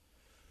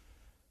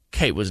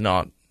Kate was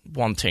not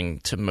wanting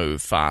to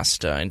move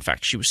faster. In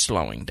fact, she was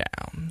slowing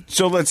down.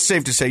 So it's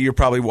safe to say you're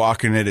probably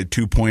walking it at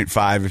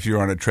 2.5 if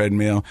you're on a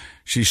treadmill.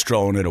 She's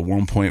strolling at a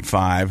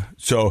 1.5.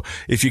 So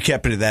if you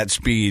kept it at that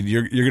speed,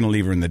 you're going to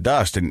leave her in the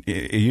dust. And,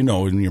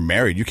 when you're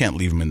married, you can't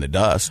leave them in the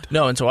dust.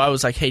 No, and so I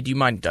was like, hey, do you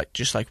mind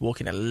just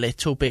walking a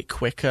little bit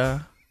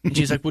quicker? And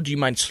she's like, well, do you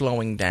mind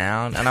slowing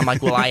down? And I'm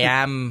like, well, I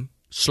am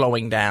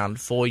slowing down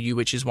for you,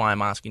 which is why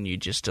I'm asking you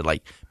just to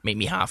meet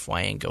me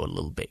halfway and go a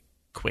little bit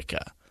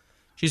quicker.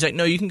 She's like,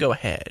 no, you can go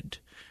ahead.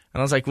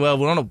 And I was like, well,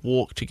 we're on a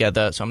walk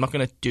together, so I'm not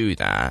going to do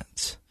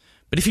that.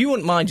 But if you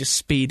wouldn't mind just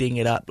speeding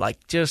it up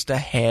just a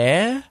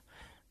hair,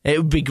 it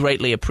would be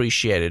greatly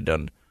appreciated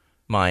on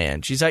my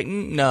end. She's like,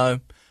 no.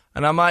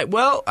 And I'm like,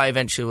 I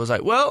eventually was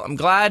like, I'm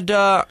glad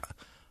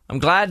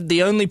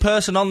the only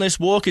person on this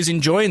walk is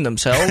enjoying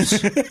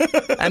themselves.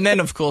 And then,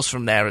 of course,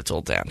 from there, it's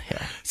all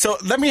downhill. So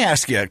let me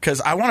ask you, because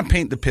I want to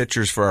paint the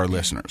pictures for our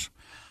listeners.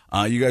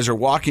 You guys are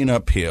walking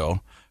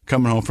uphill,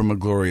 coming home from a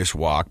glorious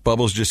walk.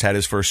 Bubbles just had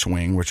his first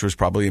swing, which was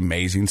probably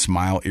amazing.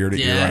 Smile ear to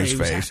ear on his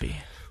face. Happy.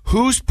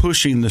 Who's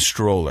pushing the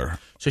stroller?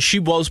 So she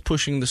was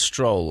pushing the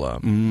stroller.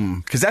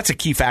 Because that's a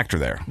key factor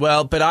there.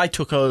 Well, but I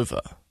took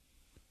over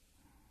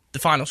the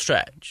final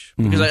stretch.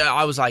 Because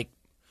I was like,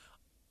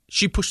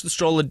 she pushed the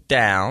stroller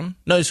down.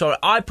 No, sorry,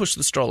 I pushed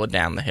the stroller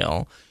down the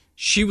hill.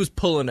 She was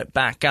pulling it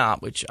back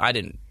up, which I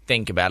didn't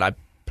think about. I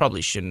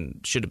probably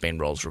should have been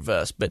roles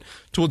reversed. But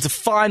towards the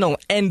final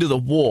end of the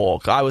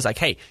walk, I was like,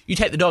 hey, you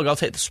take the dog,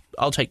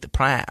 I'll take the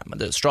pram,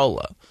 the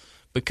stroller.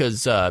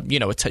 Because,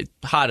 it's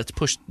harder to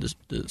push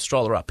the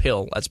stroller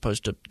uphill as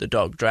opposed to the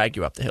dog drag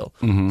you up the hill.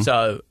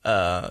 So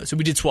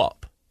we did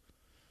swap.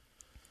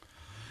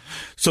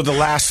 So the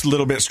last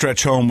little bit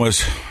stretch home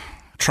was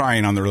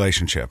trying on the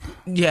relationship.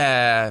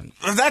 Yeah.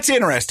 That's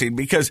interesting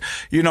because,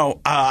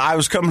 I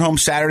was coming home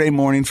Saturday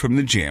morning from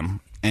the gym,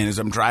 And as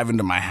I'm driving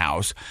to my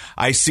house,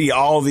 I see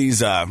all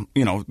these,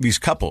 these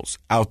couples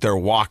out there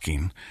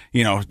walking,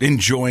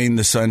 enjoying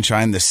the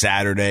sunshine, the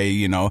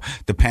Saturday,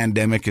 the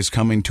pandemic is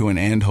coming to an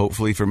end,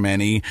 hopefully for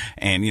many.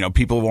 And,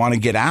 people want to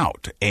get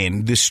out.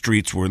 And the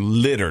streets were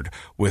littered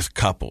with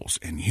couples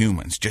and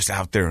humans just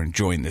out there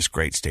enjoying this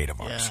great state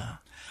of ours. Yeah.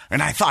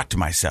 And I thought to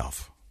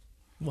myself,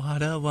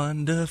 what a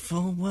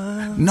wonderful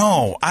world.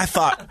 No, I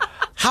thought,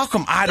 how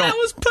come I don't? That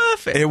was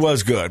perfect. It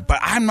was good, but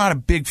I'm not a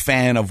big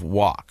fan of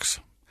walks.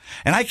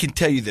 And I can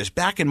tell you this,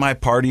 back in my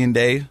partying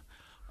day,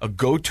 a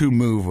go-to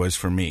move was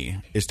for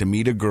me is to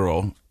meet a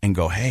girl and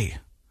go, hey,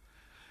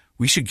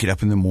 we should get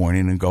up in the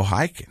morning and go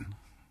hiking.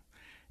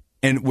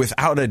 And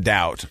without a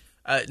doubt.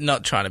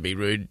 Not trying to be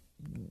rude.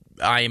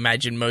 I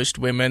imagine most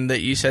women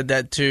that you said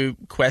that to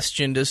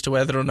questioned as to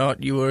whether or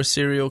not you were a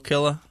serial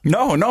killer.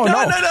 No,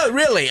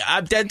 really.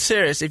 I'm dead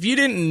serious. If you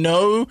didn't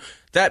know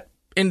that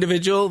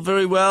individual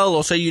very well,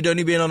 or say you'd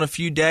only been on a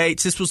few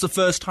dates, this was the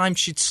first time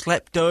she'd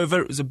slept over,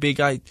 it was a big,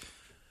 hey,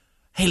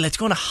 let's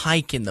go on a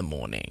hike in the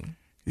morning.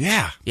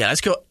 Yeah. Yeah,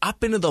 let's go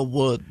up into the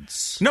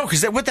woods. No,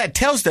 because what that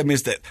tells them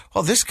is that,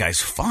 oh, this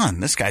guy's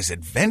fun. This guy's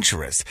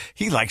adventurous.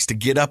 He likes to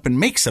get up and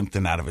make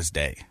something out of his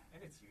day.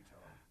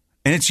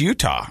 And it's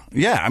Utah.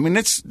 Yeah, I mean,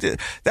 it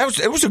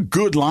was a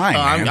good line.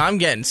 Man. I'm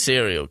getting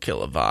serial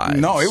killer vibes.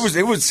 No, it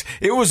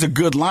was a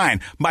good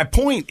line. My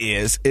point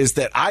is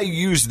that I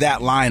use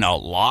that line a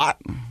lot.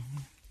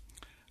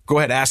 Go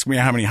ahead, ask me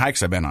how many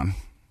hikes I've been on.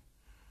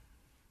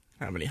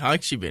 How many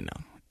hikes you been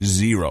on?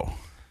 0.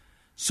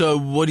 So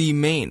what do you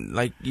mean?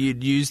 Like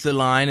you'd use the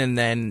line and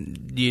then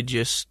you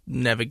just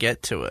never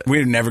get to it?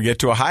 We'd never get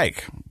to a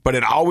hike, but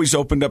it always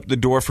opened up the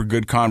door for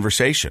good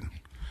conversation.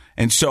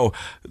 And so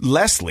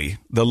Leslie,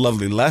 the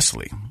lovely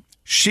Leslie,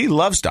 she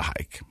loves to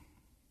hike.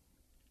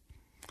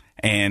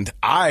 And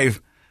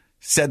I've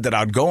said that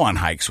I'd go on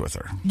hikes with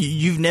her.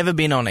 You've never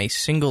been on a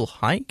single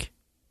hike?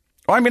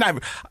 Oh, I mean,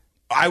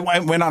 I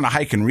went on a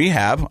hike in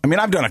rehab. I mean,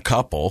 I've done a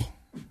couple.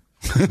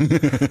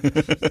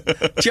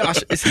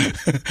 Josh,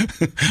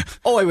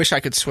 oh, I wish I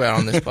could swear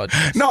on this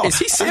podcast. No. Is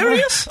he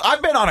serious?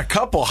 I've been on a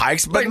couple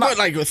hikes, but not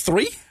like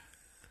 3?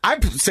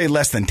 I'd say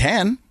less than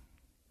 10.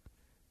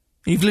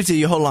 You've lived it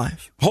your whole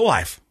life? Whole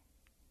life.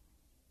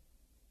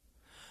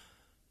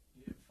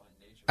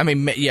 I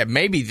mean, yeah,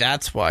 maybe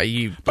that's why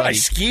you... But I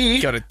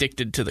ski. Got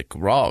addicted to the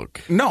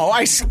grog. No,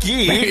 I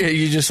ski.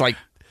 You just like...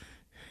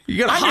 You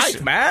gotta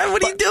hike, man.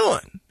 What are you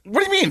doing?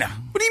 What do you mean?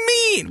 What do you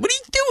mean? What are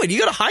you doing? You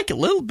gotta hike a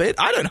little bit.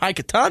 I don't hike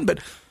a ton, but...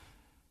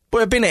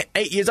 Boy, I've been at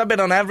 8 years. I've been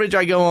on average,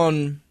 I go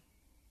on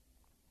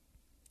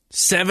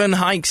 7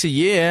 hikes a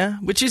year,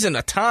 which isn't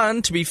a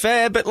ton, to be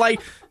fair, but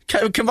like,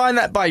 combine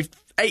that by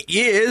 8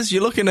 years,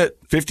 you're looking at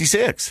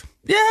 56.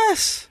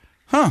 Yes.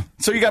 Huh.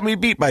 So you got me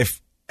beat by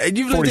 46.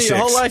 You've lived it your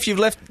whole life.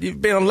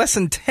 You've been on less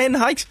than 10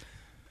 hikes.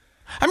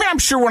 I mean, I'm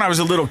sure when I was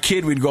a little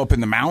kid, we'd go up in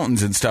the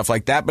mountains and stuff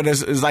like that. But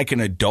as like an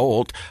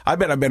adult, I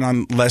bet I've been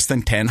on less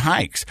than 10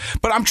 hikes.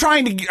 But I'm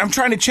trying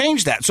to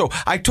change that. So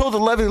I told the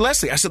lovely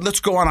Leslie, I said, let's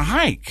go on a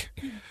hike.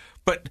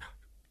 But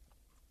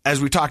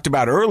as we talked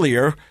about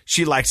earlier,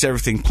 she likes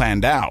everything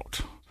planned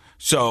out.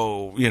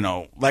 So,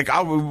 like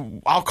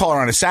I'll call her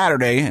on a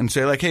Saturday and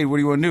say like, hey, what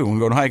do you want to do? We'll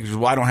go on a hike. She goes,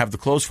 well, I don't have the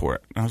clothes for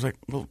it. And I was like,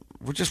 well,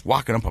 we're just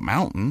walking up a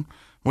mountain.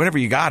 Whatever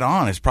you got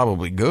on is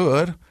probably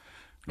good.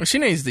 Well, she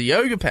needs the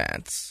yoga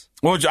pants.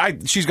 Well,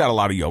 she's got a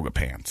lot of yoga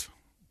pants.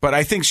 But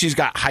I think she's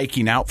got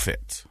hiking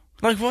outfits.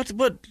 Like what,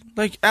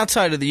 like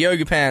outside of the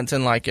yoga pants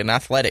and like an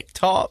athletic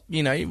top,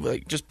 you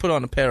like just put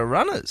on a pair of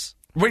runners.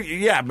 Well,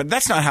 yeah, but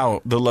that's not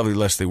how the lovely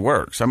Leslie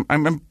works.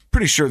 I'm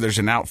pretty sure there's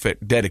an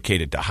outfit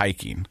dedicated to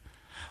hiking.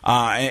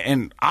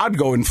 And I'd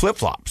go in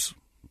flip-flops.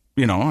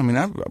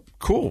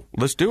 Cool.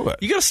 Let's do it.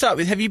 You got to start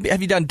with, have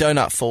you done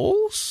Donut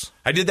Falls?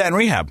 I did that in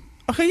rehab.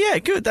 Okay, yeah,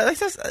 good.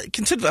 That's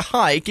considered a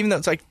hike, even though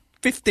it's like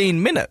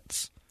 15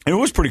 minutes. It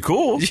was pretty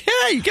cool.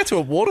 Yeah, you get to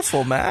a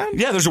waterfall, man.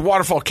 Yeah, there's a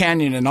waterfall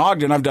canyon in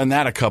Ogden. I've done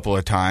that a couple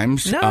of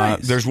times.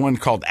 Nice. There's one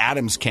called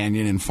Adams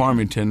Canyon in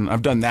Farmington.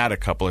 I've done that a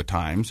couple of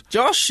times.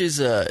 Josh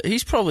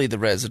he's probably the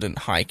resident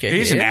hiker.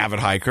 He's an avid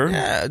hiker.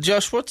 Yeah,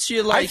 Josh, what's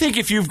your I think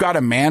if you've got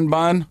a man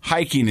bun,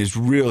 hiking is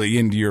really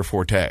into your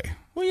forte.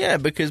 Well, yeah,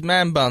 because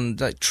man bun,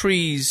 like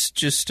trees,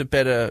 just a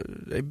better.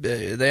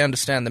 They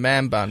understand the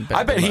man bun better.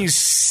 I bet he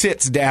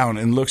sits down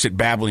and looks at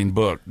babbling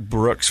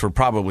brooks for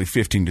probably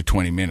 15 to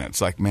 20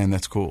 minutes. Like, man,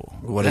 that's cool.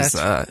 What is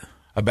that?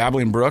 A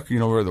babbling brook,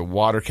 where the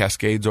water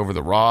cascades over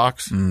the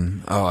rocks.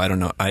 Oh, I don't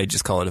know. I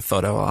just call it a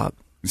photo op.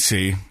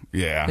 See,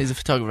 yeah. He's a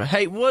photographer.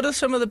 Hey, what are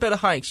some of the better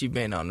hikes you've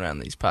been on around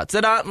these parts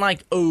that aren't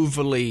like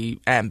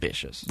overly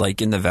ambitious?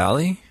 Like in the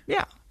valley?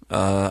 Yeah.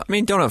 I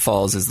mean, Donut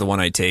Falls is the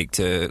one I take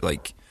to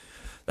like.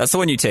 That's the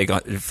one you take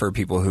for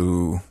people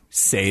who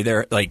say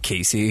they're like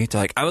Casey. To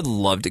like, I would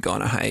love to go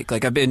on a hike.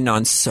 Like I've been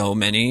on so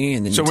many,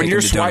 and then so when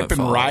you're swiping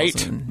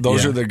right,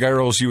 those are the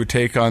girls you would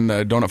take on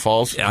the Donut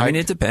Falls. Yeah, hike? I mean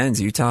it depends.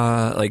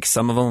 Utah, like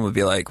some of them would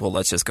be like, well,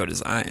 let's just go to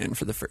Zion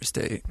for the first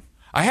date.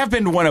 I have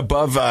been to one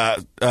above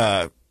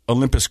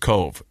Olympus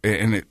Cove,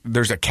 and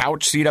there's a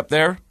couch seat up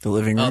there. The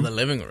living room. Oh, the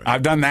living room.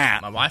 I've done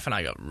that. My wife and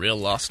I got real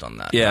lost on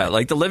that. Yeah,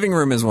 like the living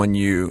room is when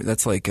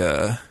that's like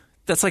a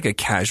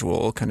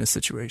casual kind of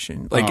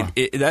situation. Like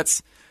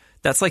that's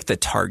like the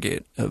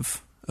target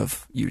of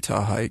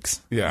Utah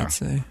hikes. Yeah. I'd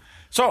say.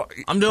 So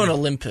I'm doing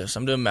Olympus.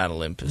 I'm doing Mount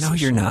Olympus. No,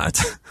 you're not.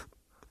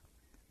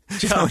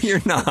 No,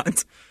 you're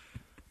not.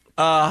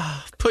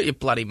 Put your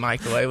bloody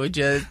mic away, would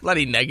you?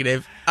 Bloody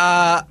negative.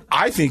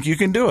 I think you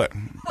can do it.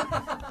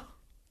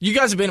 You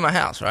guys have been to my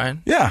house, right?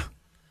 Yeah,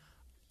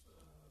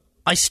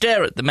 I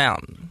stare at the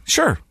mountain.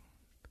 sure.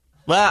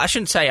 Well, I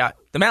shouldn't say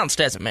the mountain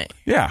stares at me.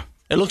 Yeah,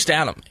 It looks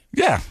down at me.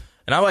 yeah.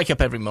 And I wake up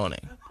every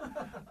morning.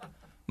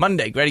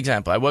 Monday, great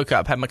example. I woke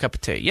up, had my cup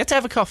of tea. You have to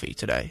have a coffee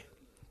today.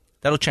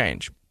 That'll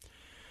change.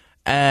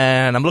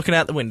 And I'm looking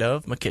out the window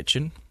of my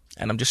kitchen,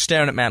 and I'm just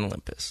staring at Mount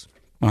Olympus.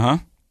 Uh-huh.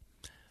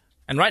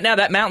 And right now,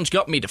 that mountain's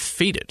got me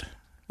defeated.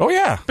 Oh,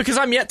 yeah. Because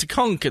I'm yet to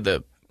conquer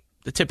the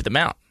tip of the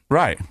mountain.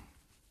 Right.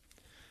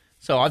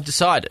 So I've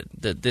decided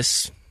that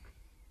this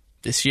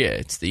year,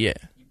 it's the year.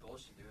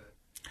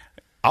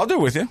 I'll do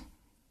it with you.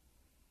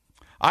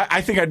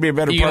 I think I'd be a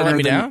better You gonna partner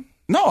let me than... down?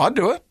 No, I'll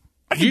do it.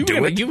 I can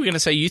do it. You were going to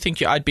say you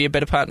think I'd be a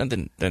better partner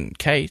than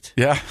Kate.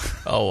 Yeah.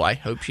 Oh, I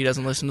hope she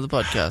doesn't listen to the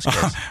podcast,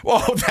 Chris. Well,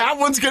 that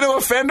one's going to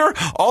offend her?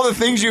 All the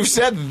things you've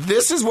said,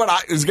 this is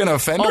what is going to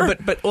offend her?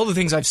 But all the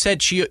things I've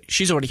said,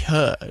 she's already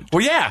heard.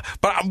 Well, yeah,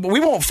 but we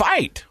won't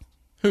fight.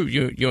 Who,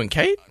 you and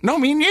Kate? No,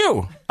 me and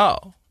you.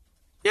 Oh.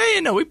 Yeah,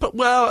 no, we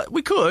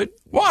could.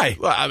 Why?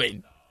 Well, I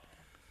mean,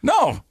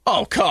 No.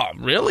 oh, come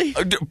on, really?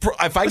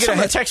 If I get Some of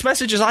the ahead... text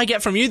messages I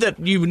get from you that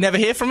you would never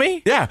hear from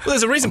me? Yeah. Well,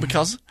 there's a reason,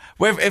 because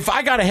Well, if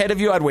I got ahead of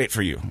you, I'd wait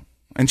for you.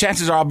 And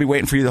chances are I'll be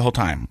waiting for you the whole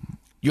time.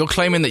 you're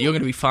claiming that you're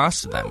going to be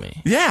faster than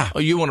me. Yeah. Oh,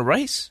 you want to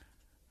race?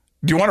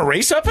 Do you want to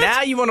race up it?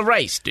 Now you want to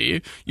race, do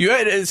you?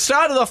 It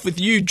started off with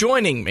you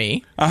joining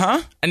me,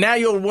 Uh-huh. and now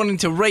you're wanting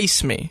to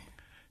race me.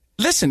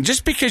 Listen,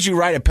 just because you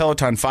ride a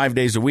Peloton 5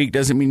 days a week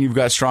doesn't mean you've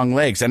got strong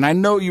legs. And I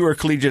know you're a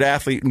collegiate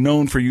athlete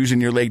known for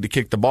using your leg to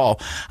kick the ball.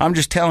 I'm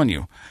just telling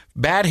you,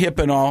 bad hip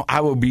and all,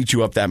 I will beat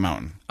you up that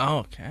mountain. Oh,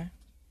 okay.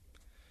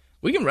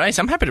 We can race.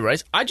 I'm happy to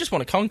race. I just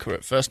want to conquer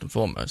it first and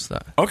foremost, though.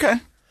 Okay.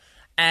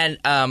 And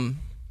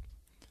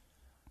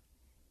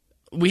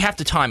we have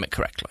to time it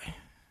correctly.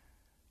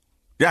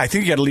 Yeah, I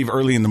think you got to leave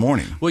early in the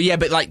morning. Well, yeah,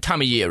 but like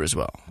time of year as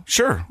well.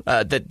 Sure.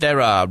 That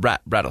there are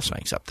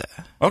rattlesnakes up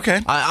there.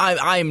 Okay.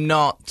 I'm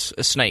not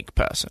a snake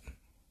person.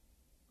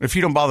 If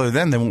you don't bother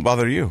them, they won't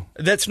bother you.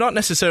 That's not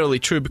necessarily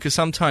true, because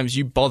sometimes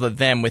you bother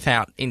them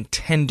without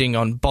intending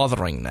on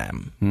bothering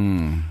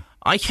them.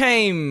 I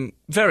came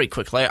very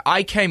quickly.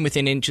 I came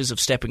within inches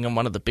of stepping on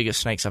one of the biggest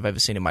snakes I've ever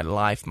seen in my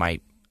life. My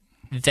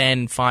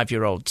then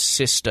 5-year-old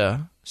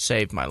sister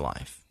saved my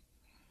life.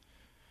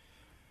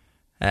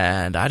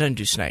 And I don't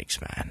do snakes,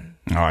 man.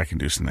 Oh, I can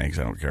do snakes.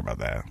 I don't care about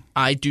that.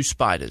 I do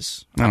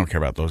spiders. I don't care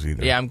about those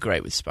either. Yeah, I'm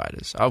great with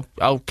spiders.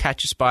 I'll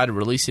catch a spider,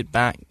 release it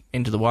back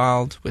into the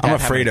wild. I'm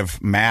afraid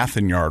of math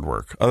and yard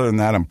work. Other than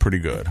that, I'm pretty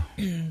good.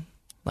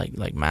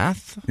 Like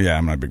math? Yeah,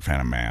 I'm not a big fan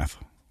of math.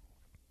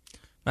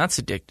 That's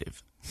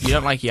addictive. You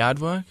don't like yard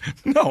work?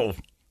 No.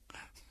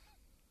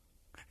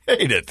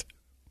 Hate it.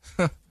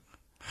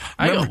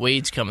 I got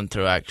weeds coming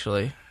through,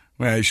 actually.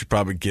 Well, you should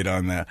probably get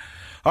on that.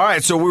 All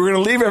right, so we're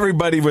going to leave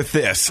everybody with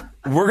this.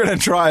 We're going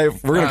to climb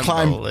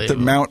the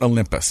Mount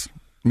Olympus.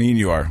 Me and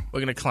you are.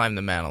 We're going to climb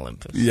the Mount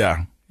Olympus.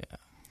 Yeah.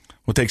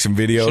 We'll take some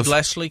videos. Should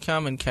Leslie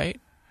come and Kate?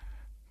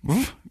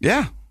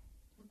 Yeah.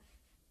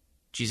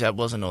 Geez, that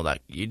wasn't all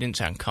that. You didn't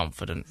sound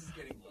confident.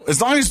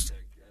 As long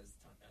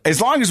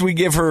as we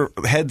give her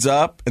heads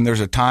up and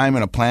there's a time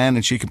and a plan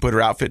and she can put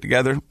her outfit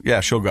together, yeah,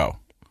 she'll go.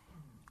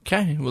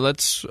 Okay, well,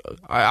 let's.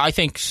 I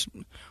think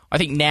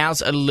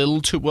now's a little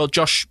too. Well,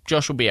 Josh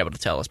will be able to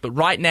tell us, but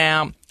right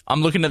now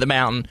I'm looking at the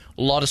mountain.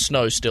 A lot of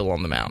snow still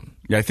on the mountain.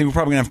 Yeah, I think we're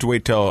probably gonna have to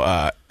wait till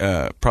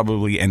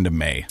probably end of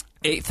May.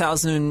 8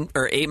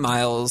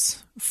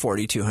 miles,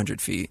 4,200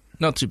 feet.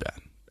 Not too bad.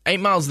 8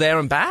 miles there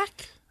and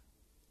back.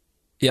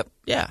 Yep.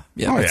 Yeah.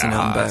 Yeah, Oh, it's yeah. an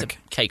out It's back.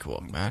 a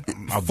cakewalk, man.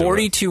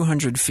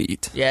 4,200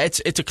 feet. Yeah, it's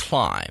a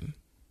climb,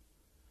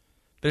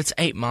 but it's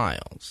 8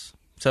 miles.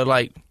 So,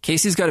 like,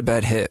 Casey's got a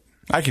bad hip.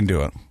 I can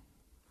do it.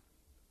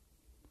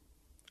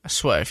 I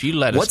swear, if you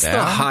let What's us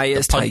down, the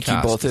highest hike you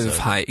podcast both is have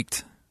over.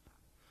 hiked?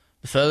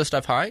 The furthest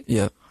I've hiked?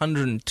 Yep.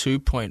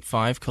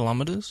 102.5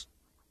 kilometers.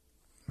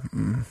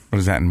 What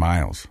is that in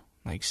miles?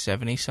 Like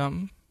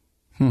 70-something.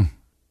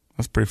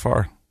 That's pretty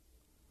far.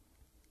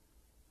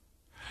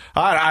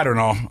 I don't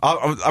know.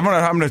 I'm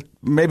gonna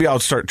maybe I'll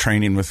start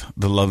training with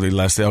the lovely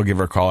Leslie. I'll give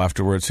her a call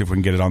afterwards, see if we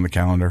can get it on the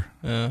calendar.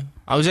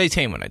 I was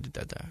 18 when I did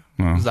that,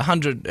 though. It was a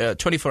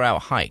 24-hour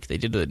hike. They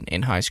did it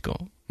in high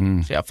school.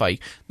 See how far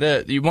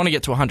you want to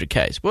get to 100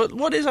 Ks.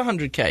 What is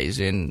 100 Ks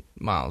in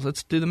miles?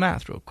 Let's do the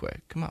math real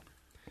quick. Come on.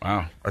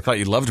 Wow, I thought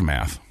you loved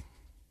math.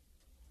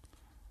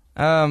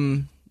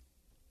 I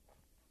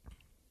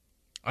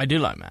do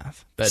like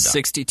math. But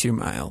 62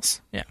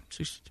 miles. yeah,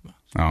 62 miles.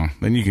 Oh,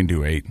 then you can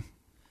do 8.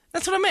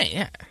 That's what I mean,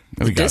 yeah.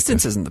 We got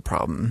Distance this. isn't the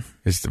problem.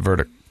 It's the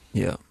verdict.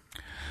 Yeah.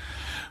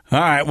 All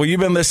right. Well, you've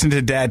been listening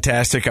to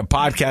Dadtastic, a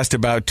podcast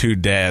about two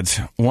dads.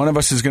 One of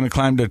us is going to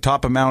climb to the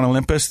top of Mount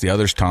Olympus. The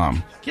other's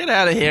Tom. Get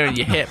out of here and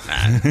you hip,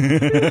 man.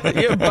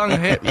 You're a bung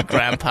hip, you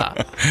grandpa.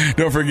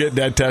 Don't forget,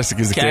 Dadtastic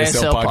is the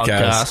KSL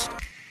podcast.